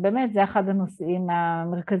 ובאמת זה אחד הנושאים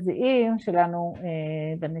המרכזיים שלנו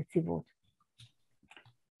בנציבות.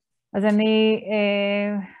 אז אני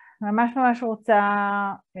ממש רוצה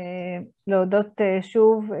להודות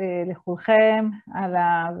שוב לכולכם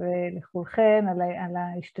ולכולכן על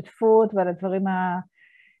ההשתתפות ועל הדברים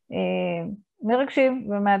מרגשים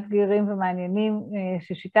ומאתגרים ומעניינים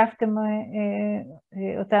ששיתפתם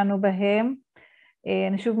אותנו בהם.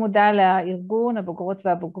 אני שוב מודה לארגון, הבוגרות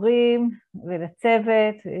והבוגרים,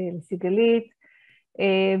 ולצוות, לסיגלית,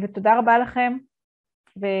 ותודה רבה לכם,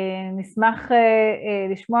 ונשמח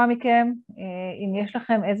לשמוע מכם אם יש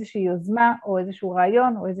לכם איזושהי יוזמה, או איזשהו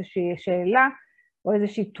רעיון, או איזושהי שאלה, או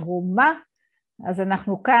איזושהי תרומה, אז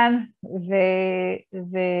אנחנו כאן,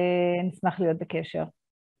 ונשמח להיות בקשר.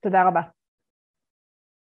 תודה רבה.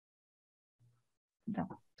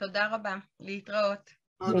 תודה רבה, להתראות.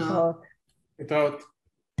 להתראות. להתראות.